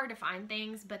kind of hard to find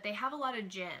things, but they have a lot of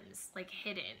gems, like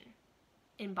hidden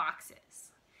in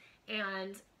boxes.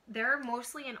 And they're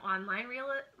mostly an online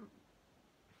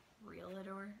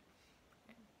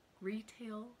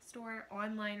retail store,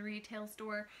 online retail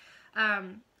store.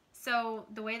 So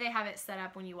the way they have it set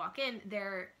up when you walk in,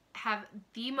 they're have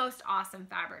the most awesome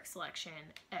fabric selection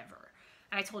ever.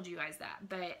 I told you guys that,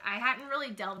 but I hadn't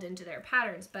really delved into their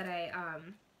patterns, but I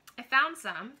found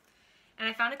some, and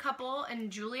I found a couple, and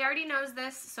Julie already knows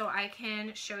this, so I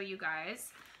can show you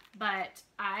guys. But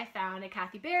I found a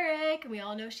Kathy Barrick, and we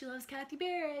all know she loves Kathy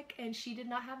Barrick, and she did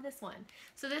not have this one.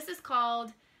 So this is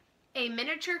called a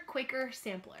miniature Quaker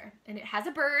sampler, and it has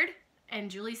a bird, and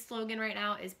Julie's slogan right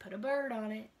now is put a bird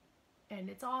on it, and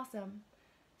it's awesome.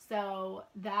 So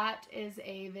that is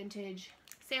a vintage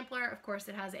sampler. Of course,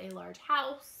 it has a large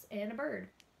house and a bird.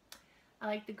 I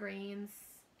like the grains,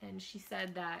 and she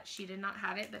said that she did not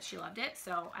have it, but she loved it,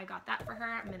 so I got that for her.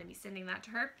 I'm going to be sending that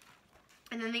to her.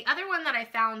 And then the other one that I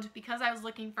found, because I was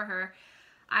looking for her,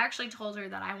 I actually told her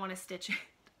that I want to stitch it.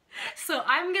 So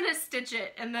I'm going to stitch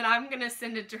it, and then I'm going to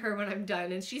send it to her when I'm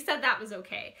done, and she said that was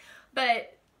okay.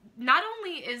 But not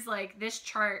only is like this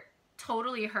chart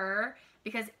totally her,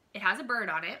 because it has a bird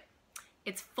on it,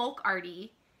 it's folk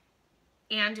arty,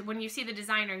 and when you see the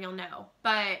designer you'll know,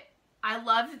 but I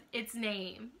love its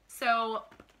name. So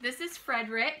this is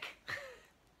Frederick.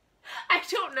 I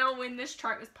don't know when this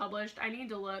chart was published, I need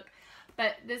to look,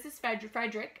 but this is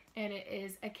Frederick, and it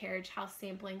is a carriage house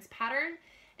samplings pattern.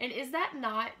 And is that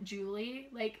not Julie?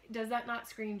 Like, does that not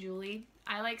scream Julie?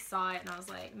 I like saw it and I was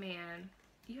like, man,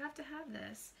 you have to have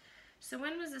this. So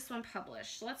when was this one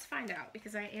published? Let's find out,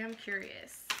 because I am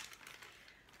curious.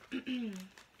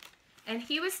 And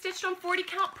he was stitched on 40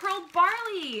 count pearl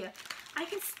barley. I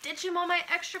can stitch him on my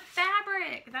extra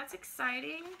fabric. That's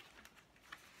exciting.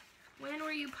 When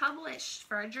were you published,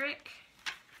 Frederick?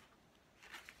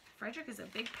 Frederick is a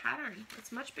big pattern.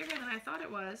 It's much bigger than I thought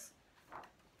it was.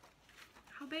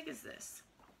 How big is this?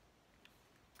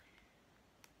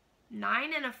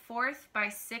 9 1/4 by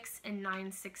 6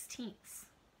 9/16.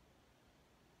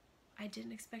 I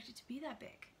didn't expect it to be that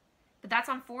big. But that's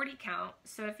on 40 count.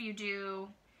 So if you do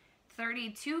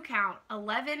 32 count,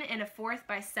 11 1/4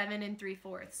 by 7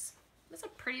 3/4. That's a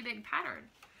pretty big pattern.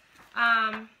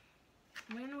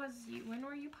 When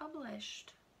were you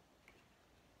published?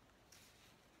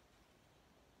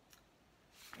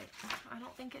 I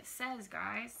don't think it says,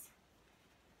 guys.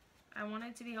 I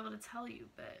wanted to be able to tell you,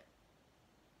 but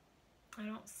I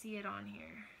don't see it on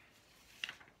here.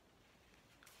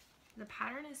 The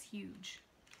pattern is huge.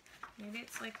 Maybe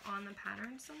it's like on the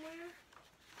pattern somewhere.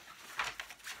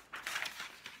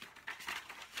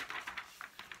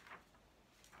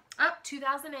 Oh,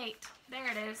 2008.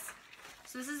 There it is.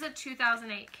 So this is a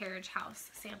 2008 carriage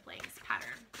house samplings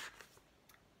pattern.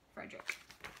 Frederick.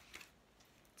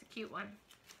 It's a cute one.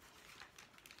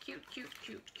 Cute, cute,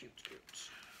 cute, cute, cute.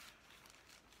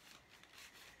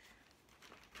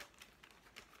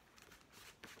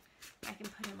 I can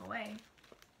put him away.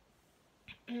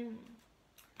 Where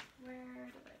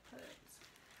did I put it?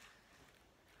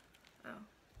 Oh,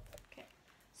 okay.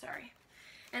 Sorry.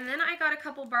 And then I got a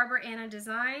couple Barbara Anna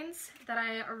designs that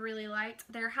I really liked.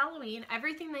 They're Halloween.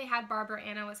 Everything they had Barbara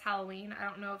Anna was Halloween. I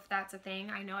don't know if that's a thing.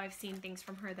 I know I've seen things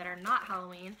from her that are not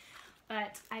Halloween.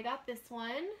 But I got this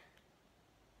one.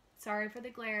 Sorry for the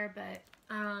glare, but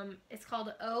it's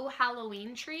called Oh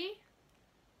Halloween Tree.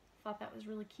 Thought that was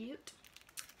really cute.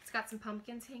 It's got some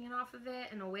pumpkins hanging off of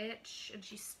it and a witch, and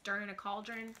she's stirring a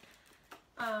cauldron.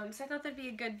 So I thought that'd be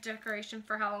a good decoration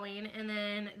for Halloween. And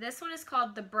then this one is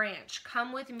called The Branch.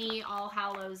 Come With Me All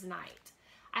Hallows Night.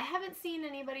 I haven't seen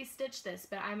anybody stitch this,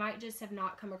 but I might just have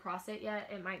not come across it yet.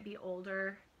 It might be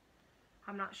older.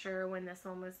 I'm not sure when this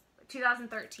one was.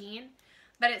 2013.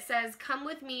 But it says, come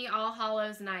with me all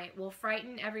hallows night, will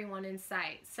frighten everyone in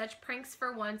sight. Such pranks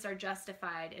for once are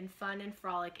justified, and fun and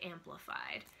frolic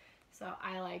amplified. So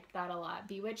I like that a lot.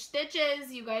 Bewitched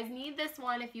Stitches, you guys need this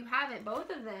one if you haven't, both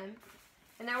of them.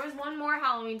 And there was one more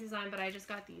Halloween design, but I just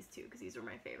got these two because these were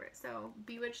my favorite. So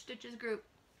Bewitched Stitches group,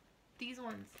 these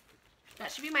ones.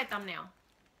 That should be my thumbnail.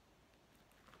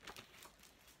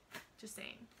 Just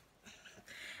saying.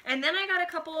 And then I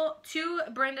got two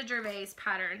Brenda Gervais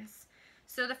patterns.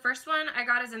 So the first one I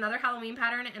got is another Halloween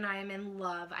pattern, and I am in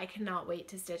love. I cannot wait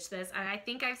to stitch this. And I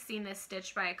think I've seen this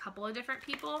stitched by a couple of different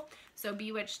people. So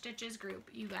Bewitched Stitches group,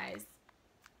 you guys,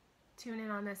 tune in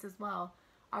on this as well.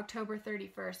 October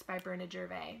 31st by Brenda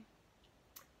Gervais.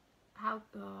 Oh,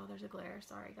 there's a glare.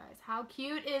 Sorry, guys. How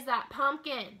cute is that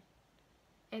pumpkin?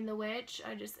 And the witch,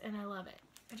 and I love it.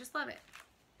 I just love it.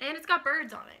 And it's got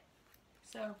birds on it.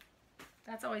 So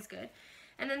that's always good.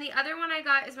 And then the other one I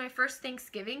got is my first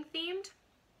Thanksgiving themed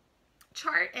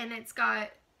chart, and it's got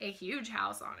a huge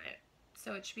house on it,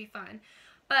 so it should be fun.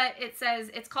 But it says,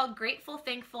 it's called Grateful,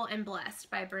 Thankful, and Blessed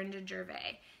by Brenda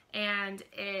Gervais, and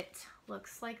it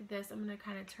looks like this. I'm going to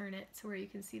kind of turn it to where you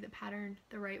can see the pattern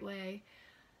the right way.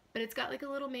 But it's got like a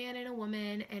little man and a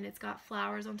woman, and it's got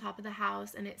flowers on top of the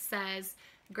house, and it says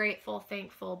Grateful,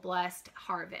 Thankful, Blessed,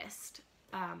 Harvest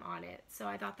on it. So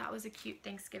I thought that was a cute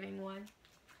Thanksgiving one.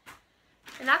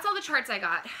 And that's all the charts I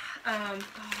got. God,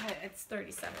 it's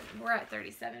 37. We're at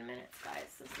 37 minutes,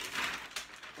 guys. This is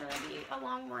gonna be a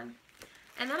long one.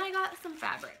 And then I got some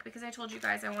fabric because I told you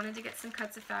guys I wanted to get some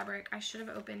cuts of fabric. I should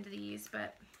have opened these,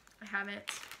 but I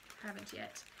haven't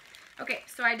yet. Okay,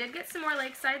 so I did get some more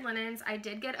Lakeside linens. I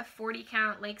did get a 40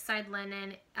 count Lakeside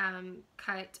linen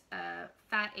cut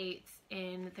fat eighth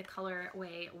in the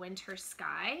colorway Winter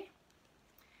Sky.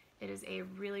 It is a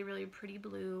really, really pretty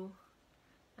blue,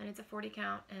 and it's a 40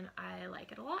 count, and I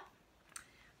like it a lot.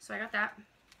 So I got that.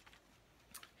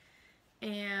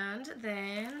 And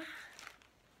then, I'm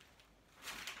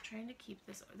trying to keep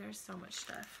this, there's so much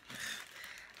stuff.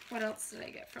 What else did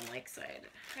I get from Lakeside?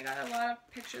 I got a lot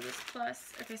of Picture This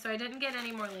Plus. Okay, so I didn't get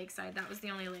any more Lakeside. That was the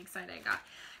only Lakeside I got.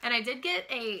 And I did get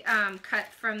a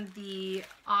cut from the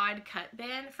Odd Cut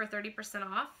bin for 30%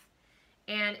 off.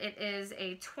 And it is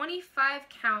a 25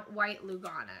 count white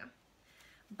Lugana.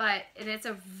 But it's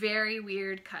a very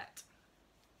weird cut.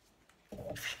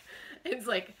 It's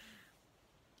like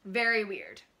very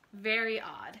weird. Very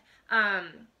odd.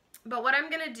 But what I'm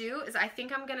going to do is I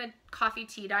think I'm going to coffee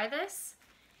tea dye this.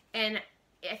 And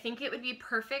I think it would be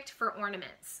perfect for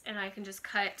ornaments. And I can just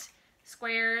cut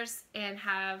squares and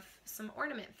have some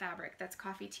ornament fabric that's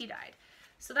coffee tea dyed.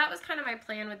 So that was kind of my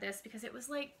plan with this because it was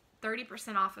like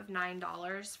 30% off of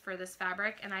 $9 for this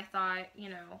fabric. And I thought, you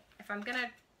know, if I'm going to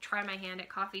try my hand at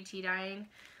coffee tea dyeing,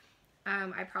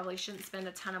 I probably shouldn't spend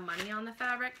a ton of money on the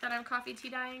fabric that I'm coffee tea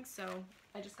dyeing. So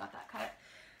I just got that cut.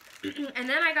 And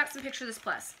then I got some Picture This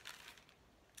Plus.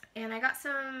 And I got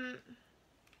some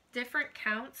different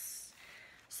counts.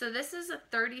 So this is a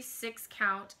 36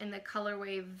 count in the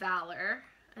colorway Valor,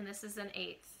 and this is an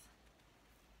 1/8.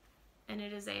 And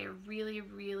it is a really,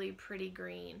 really pretty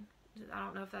green. I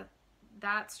don't know if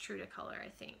that's true to color, I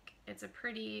think. It's a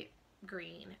pretty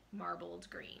green, marbled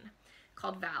green,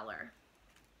 called Valor.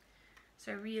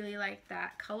 So I really like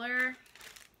that color.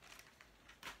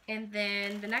 And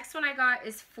then the next one I got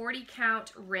is 40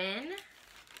 count Rin.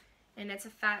 And it's a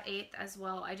fat 1/8 as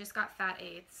well. I just got fat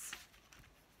 1/8.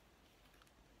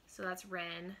 So that's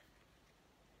Rin.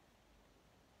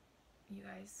 You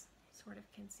guys sort of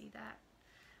can see that.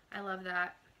 I love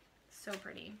that. So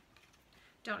pretty.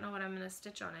 Don't know what I'm going to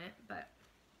stitch on it, but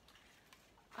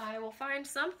I will find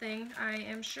something, I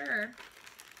am sure.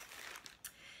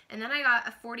 And then I got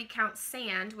a 40 count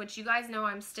sand, which you guys know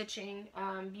I'm stitching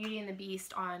Beauty and the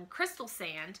Beast on crystal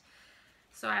sand.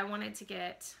 So I wanted to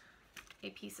get a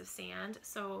piece of sand.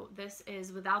 So this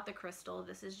is without the crystal.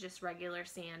 This is just regular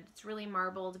sand. It's really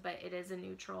marbled, but it is a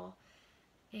neutral.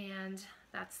 And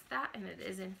that's that. And it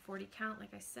is in 40 count,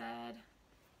 like I said.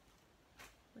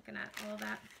 Looking at all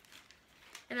that.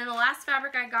 And then the last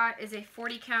fabric I got is a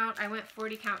 40 count. I went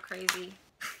 40 count crazy.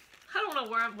 I don't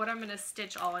know what I'm going to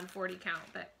stitch all in 40 count,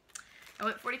 but I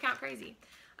went 40 count crazy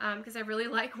because I really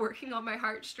like working on my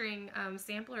heartstring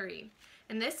samplery.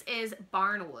 And this is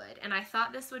Barnwood, and I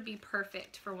thought this would be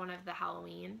perfect for one of the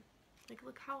Halloween. Like,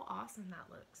 look how awesome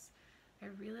that looks. I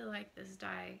really like this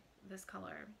dye, this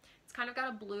color. It's kind of got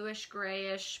a bluish,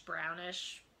 grayish,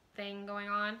 brownish thing going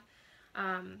on.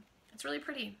 It's really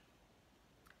pretty.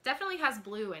 Definitely has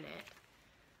blue in it.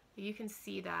 You can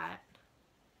see that.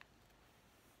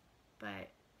 But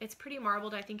it's pretty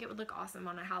marbled. I think it would look awesome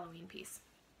on a Halloween piece.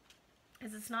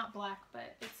 Because it's not black,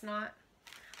 but it's not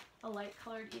a light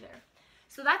colored either.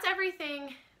 So that's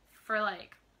everything for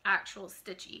like actual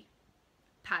stitchy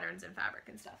patterns and fabric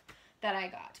and stuff that I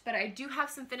got. But I do have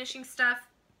some finishing stuff.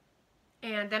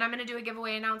 And then I'm going to do a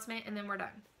giveaway announcement and then we're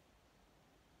done.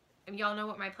 And y'all know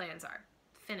what my plans are.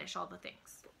 Finish all the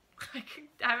things.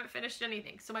 I haven't finished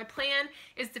anything. So my plan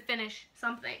is to finish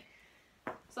something.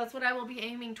 So that's what I will be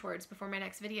aiming towards before my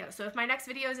next video. So if my next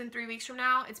video is in 3 weeks from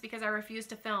now, it's because I refuse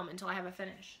to film until I have a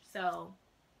finish. So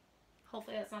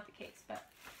hopefully that's not the case. But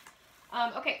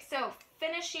okay, so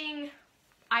finishing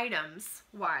items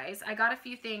wise, I got a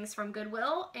few things from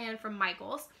Goodwill and from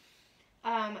Michael's.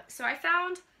 So I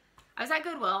was at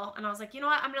Goodwill and I was like, you know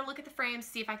what? I'm going to look at the frames,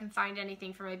 see if I can find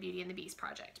anything for my Beauty and the Beast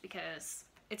project because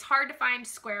it's hard to find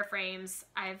square frames.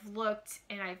 I've looked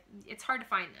and it's hard to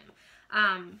find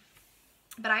them.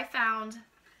 But I found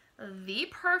the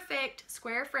perfect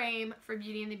square frame for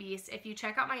Beauty and the Beast. If you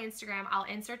check out my Instagram, I'll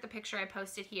insert the picture I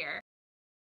posted here.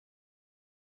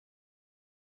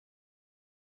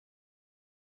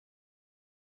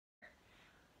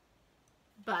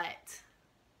 But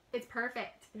it's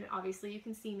perfect. And obviously you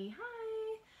can see me.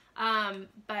 Hi.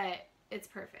 But it's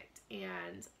perfect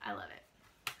and I love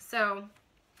it. So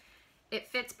it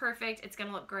fits perfect. It's going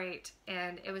to look great.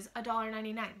 And it was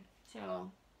 $1.99. So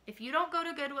if you don't go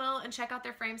to Goodwill and check out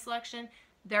their frame selection,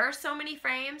 there are so many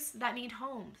frames that need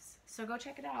homes. So go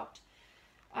check it out.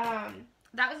 That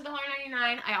was $1.99.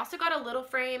 I also got a little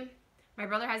frame. My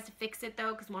brother has to fix it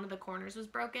though because one of the corners was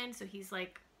broken, so he's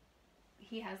like,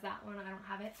 he has that one, I don't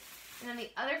have it. And then the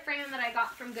other frame that I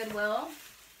got from Goodwill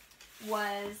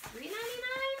was $3.99.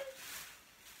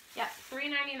 Yeah,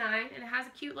 $3.99, and it has a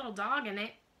cute little dog in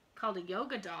it called a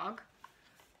yoga dog.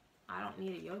 I don't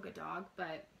need a yoga dog,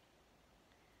 but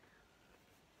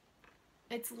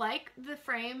it's like the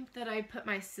frame that I put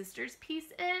my sister's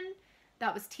piece in.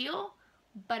 That was teal,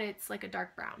 but it's like a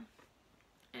dark brown.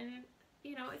 And,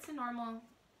 you know, it's a normal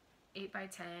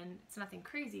 8x10. It's nothing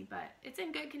crazy, but it's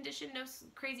in good condition. No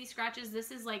crazy scratches.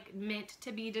 This is like meant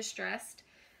to be distressed.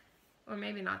 Or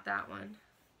maybe not that one.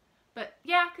 But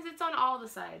yeah, because it's on all the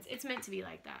sides. It's meant to be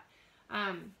like that.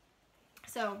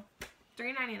 So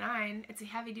 $3.99. It's a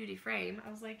heavy duty frame.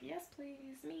 I was like, yes,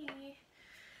 please, me.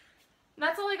 And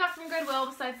that's all I got from Goodwill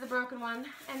besides the broken one.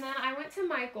 And then I went to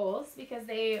Michael's because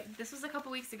this was a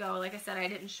couple weeks ago. Like I said, I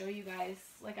didn't show you guys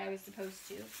like I was supposed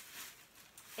to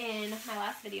in my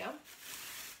last video.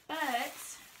 But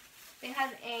they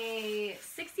had a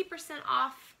 60%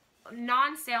 off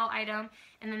non-sale item,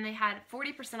 and then they had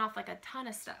 40% off like a ton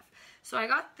of stuff. So I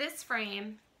got this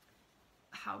frame.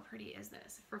 How pretty is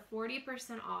this? For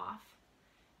 40% off.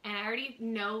 And I already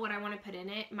know what I want to put in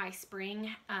it. My spring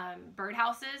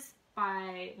birdhouses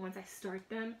once I start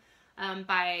them,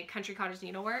 by Country Cottage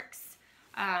Needleworks.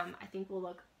 I think will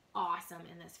look awesome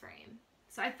in this frame.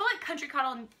 So I feel like Country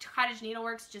Cottage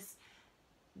Needleworks just,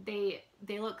 they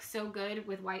look so good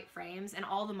with white frames, and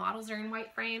all the models are in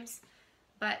white frames.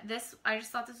 But this, I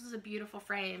just thought this was a beautiful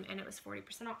frame, and it was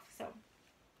 40% off. So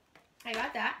I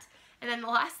got that. And then the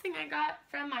last thing I got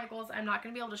from Michael's, I'm not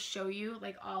going to be able to show you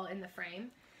like all in the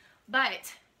frame,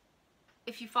 but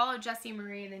if you follow Jessie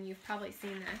Marie, then you've probably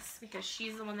seen this because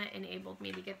she's the one that enabled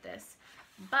me to get this.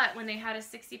 But when they had a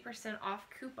 60% off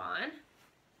coupon,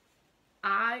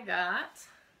 I got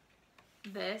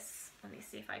this. Let me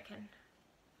see if I can.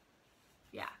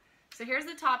 Yeah. So here's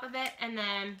the top of it, and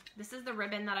then this is the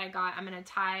ribbon that I got. I'm going to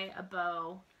tie a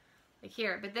bow like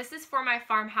here. But this is for my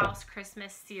Farmhouse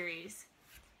Christmas series.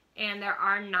 And there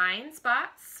are 9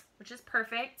 spots, which is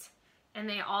perfect. And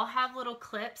they all have little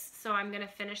clips, so I'm going to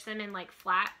finish them in like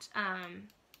flat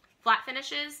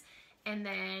finishes, and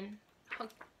then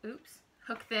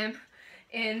hook them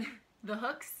in the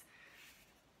hooks.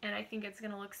 And I think it's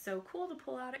going to look so cool to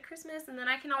pull out at Christmas. And then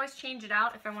I can always change it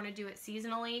out if I want to do it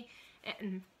seasonally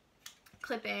and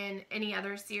clip in any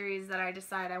other series that I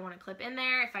decide I want to clip in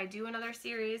there if I do another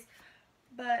series.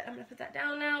 But I'm going to put that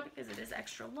down now because it is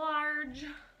extra large.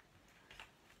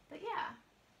 But yeah,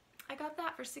 I got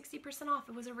that for 60% off.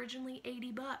 It was originally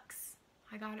 80 bucks.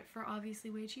 I got it for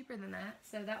obviously way cheaper than that.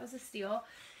 So that was a steal.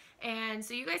 And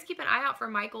so you guys keep an eye out for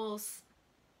Michael's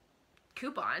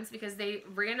coupons because they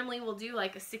randomly will do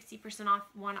like a 60% off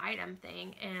one item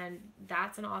thing. And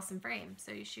that's an awesome frame.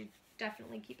 So you should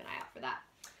definitely keep an eye out for that.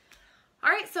 All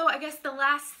right, so I guess the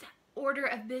last order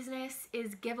of business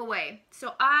is giveaway.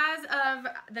 So as of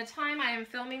the time I am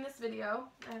filming this video,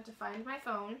 I have to find my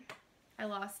phone. I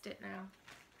lost it now.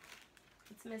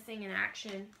 It's missing in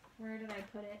action. Where did I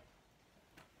put it?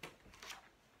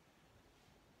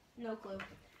 No clue.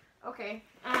 Okay.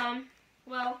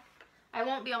 Well, I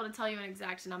won't be able to tell you an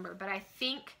exact number, but I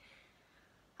think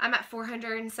I'm at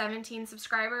 417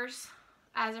 subscribers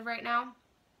as of right now.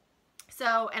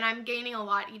 So, and I'm gaining a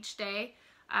lot each day.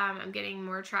 I'm getting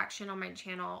more traction on my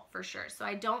channel for sure. So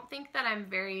I don't think that I'm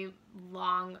very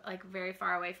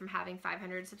far away from having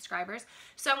 500 subscribers.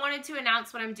 So I wanted to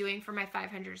announce what I'm doing for my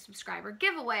 500 subscriber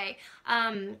giveaway.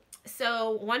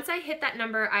 So once I hit that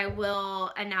number, I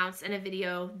will announce in a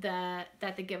video that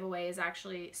the giveaway is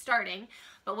actually starting.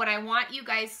 But what I want you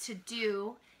guys to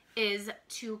do is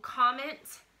to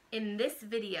comment in this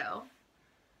video.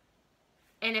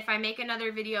 And if I make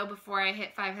another video before I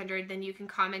hit 500, then you can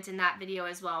comment in that video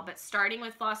as well. But starting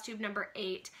with Flosstube number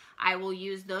 8, I will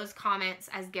use those comments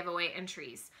as giveaway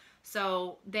entries.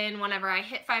 So then whenever I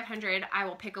hit 500, I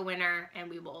will pick a winner and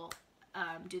we will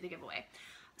do the giveaway.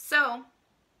 So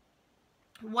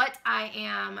what I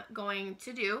am going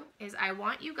to do is I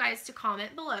want you guys to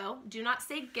comment below. Do not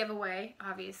say giveaway.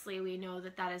 Obviously, we know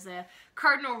that that is a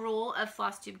cardinal rule of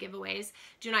Flosstube giveaways.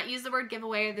 Do not use the word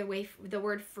giveaway or the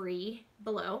word free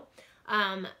below.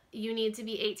 You need to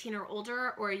be 18 or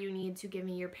older, or you need to give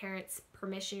me your parents'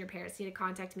 permission. Your parents need to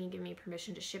contact me and give me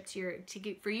permission to ship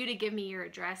for you to give me your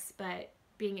address, but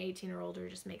being 18 or older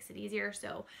just makes it easier.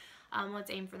 So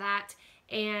let's aim for that.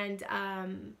 And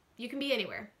you can be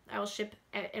anywhere. I will ship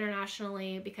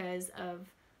internationally because of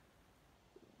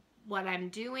what I'm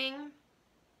doing.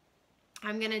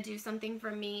 I'm going to do something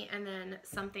from me and then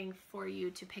something for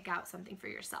you to pick out something for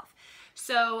yourself.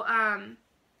 So,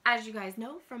 as you guys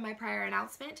know from my prior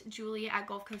announcement, Julie at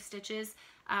Gulf Coast Stitches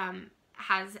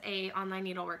has a online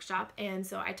needle workshop, and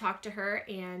so I talked to her,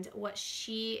 and what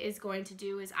she is going to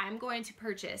do is I'm going to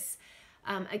purchase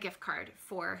a gift card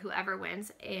for whoever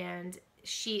wins, and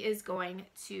she is going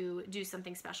to do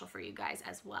something special for you guys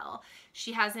as well.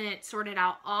 She hasn't sorted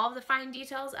out all the fine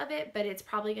details of it, but it's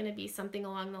probably going to be something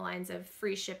along the lines of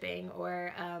free shipping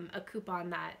or a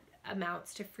coupon that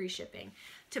amounts to free shipping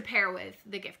to pair with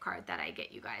the gift card that I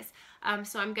get you guys.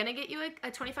 So I'm going to get you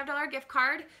a $25 gift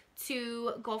card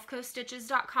to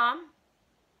gulfcoaststitches.com,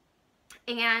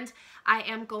 and I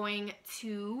am going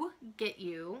to get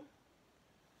you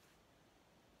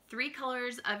 3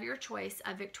 colors of your choice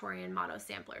of Victorian Motto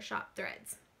Sampler Shop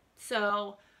threads.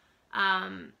 So,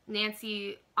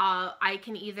 Nancy, I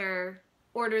can either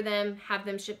order them, have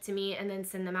them shipped to me, and then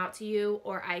send them out to you,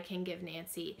 or I can give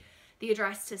Nancy the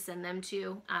address to send them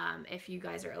to, if you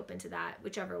guys are open to that,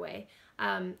 whichever way.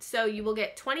 So you will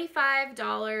get $25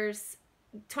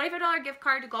 gift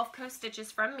card to Gulf Coast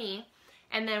Stitches from me,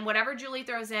 and then whatever Julie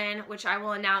throws in, which I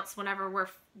will announce whenever we're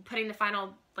putting the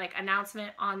final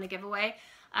announcement on the giveaway,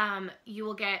 you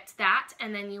will get that,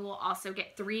 and then you will also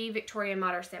get 3 Victorian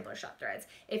Motto Sampler Shop threads.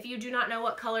 If you do not know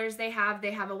what colors they have a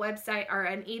website or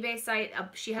an eBay site.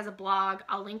 She has a blog.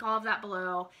 I'll link all of that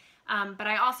below. But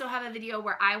I also have a video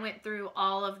where I went through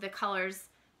all of the colors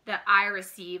that I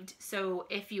received. So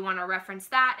if you want to reference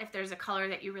that, if there's a color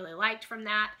that you really liked from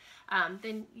that,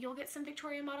 then you'll get some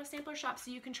Victorian Motto Sampler Shop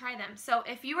so you can try them. So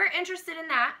if you are interested in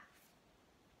that,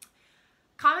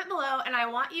 comment below, and I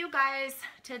want you guys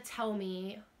to tell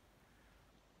me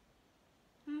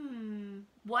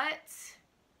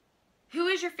who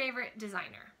is your favorite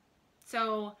designer?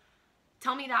 So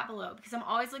tell me that below, because I'm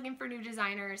always looking for new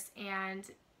designers and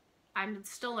I'm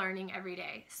still learning every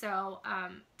day. So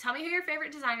tell me who your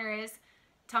favorite designer is.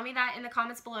 Tell me that in the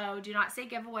comments below. Do not say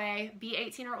giveaway. Be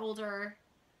 18 or older.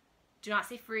 Do not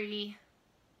say free.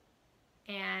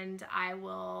 And I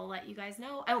will let you guys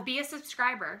know. Oh, be a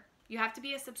subscriber. You have to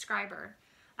be a subscriber.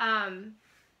 And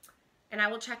I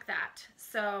will check that.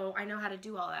 So I know how to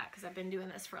do all that because I've been doing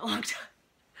this for a long time.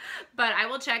 But I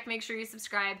will check, make sure you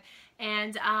subscribe.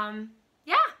 And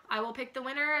yeah, I will pick the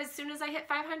winner as soon as I hit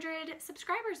 500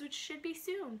 subscribers, which should be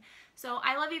soon. So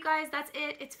I love you guys. That's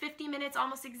it. It's 50 minutes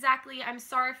almost exactly. I'm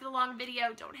sorry for the long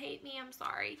video. Don't hate me. I'm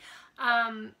sorry.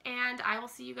 And I will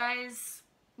see you guys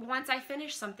once I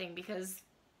finish something, because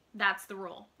that's the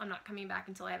rule. I'm not coming back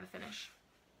until I have a finish.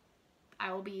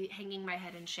 I will be hanging my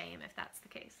head in shame if that's the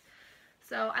case.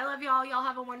 So I love y'all. Y'all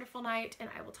have a wonderful night, and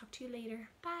I will talk to you later.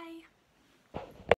 Bye.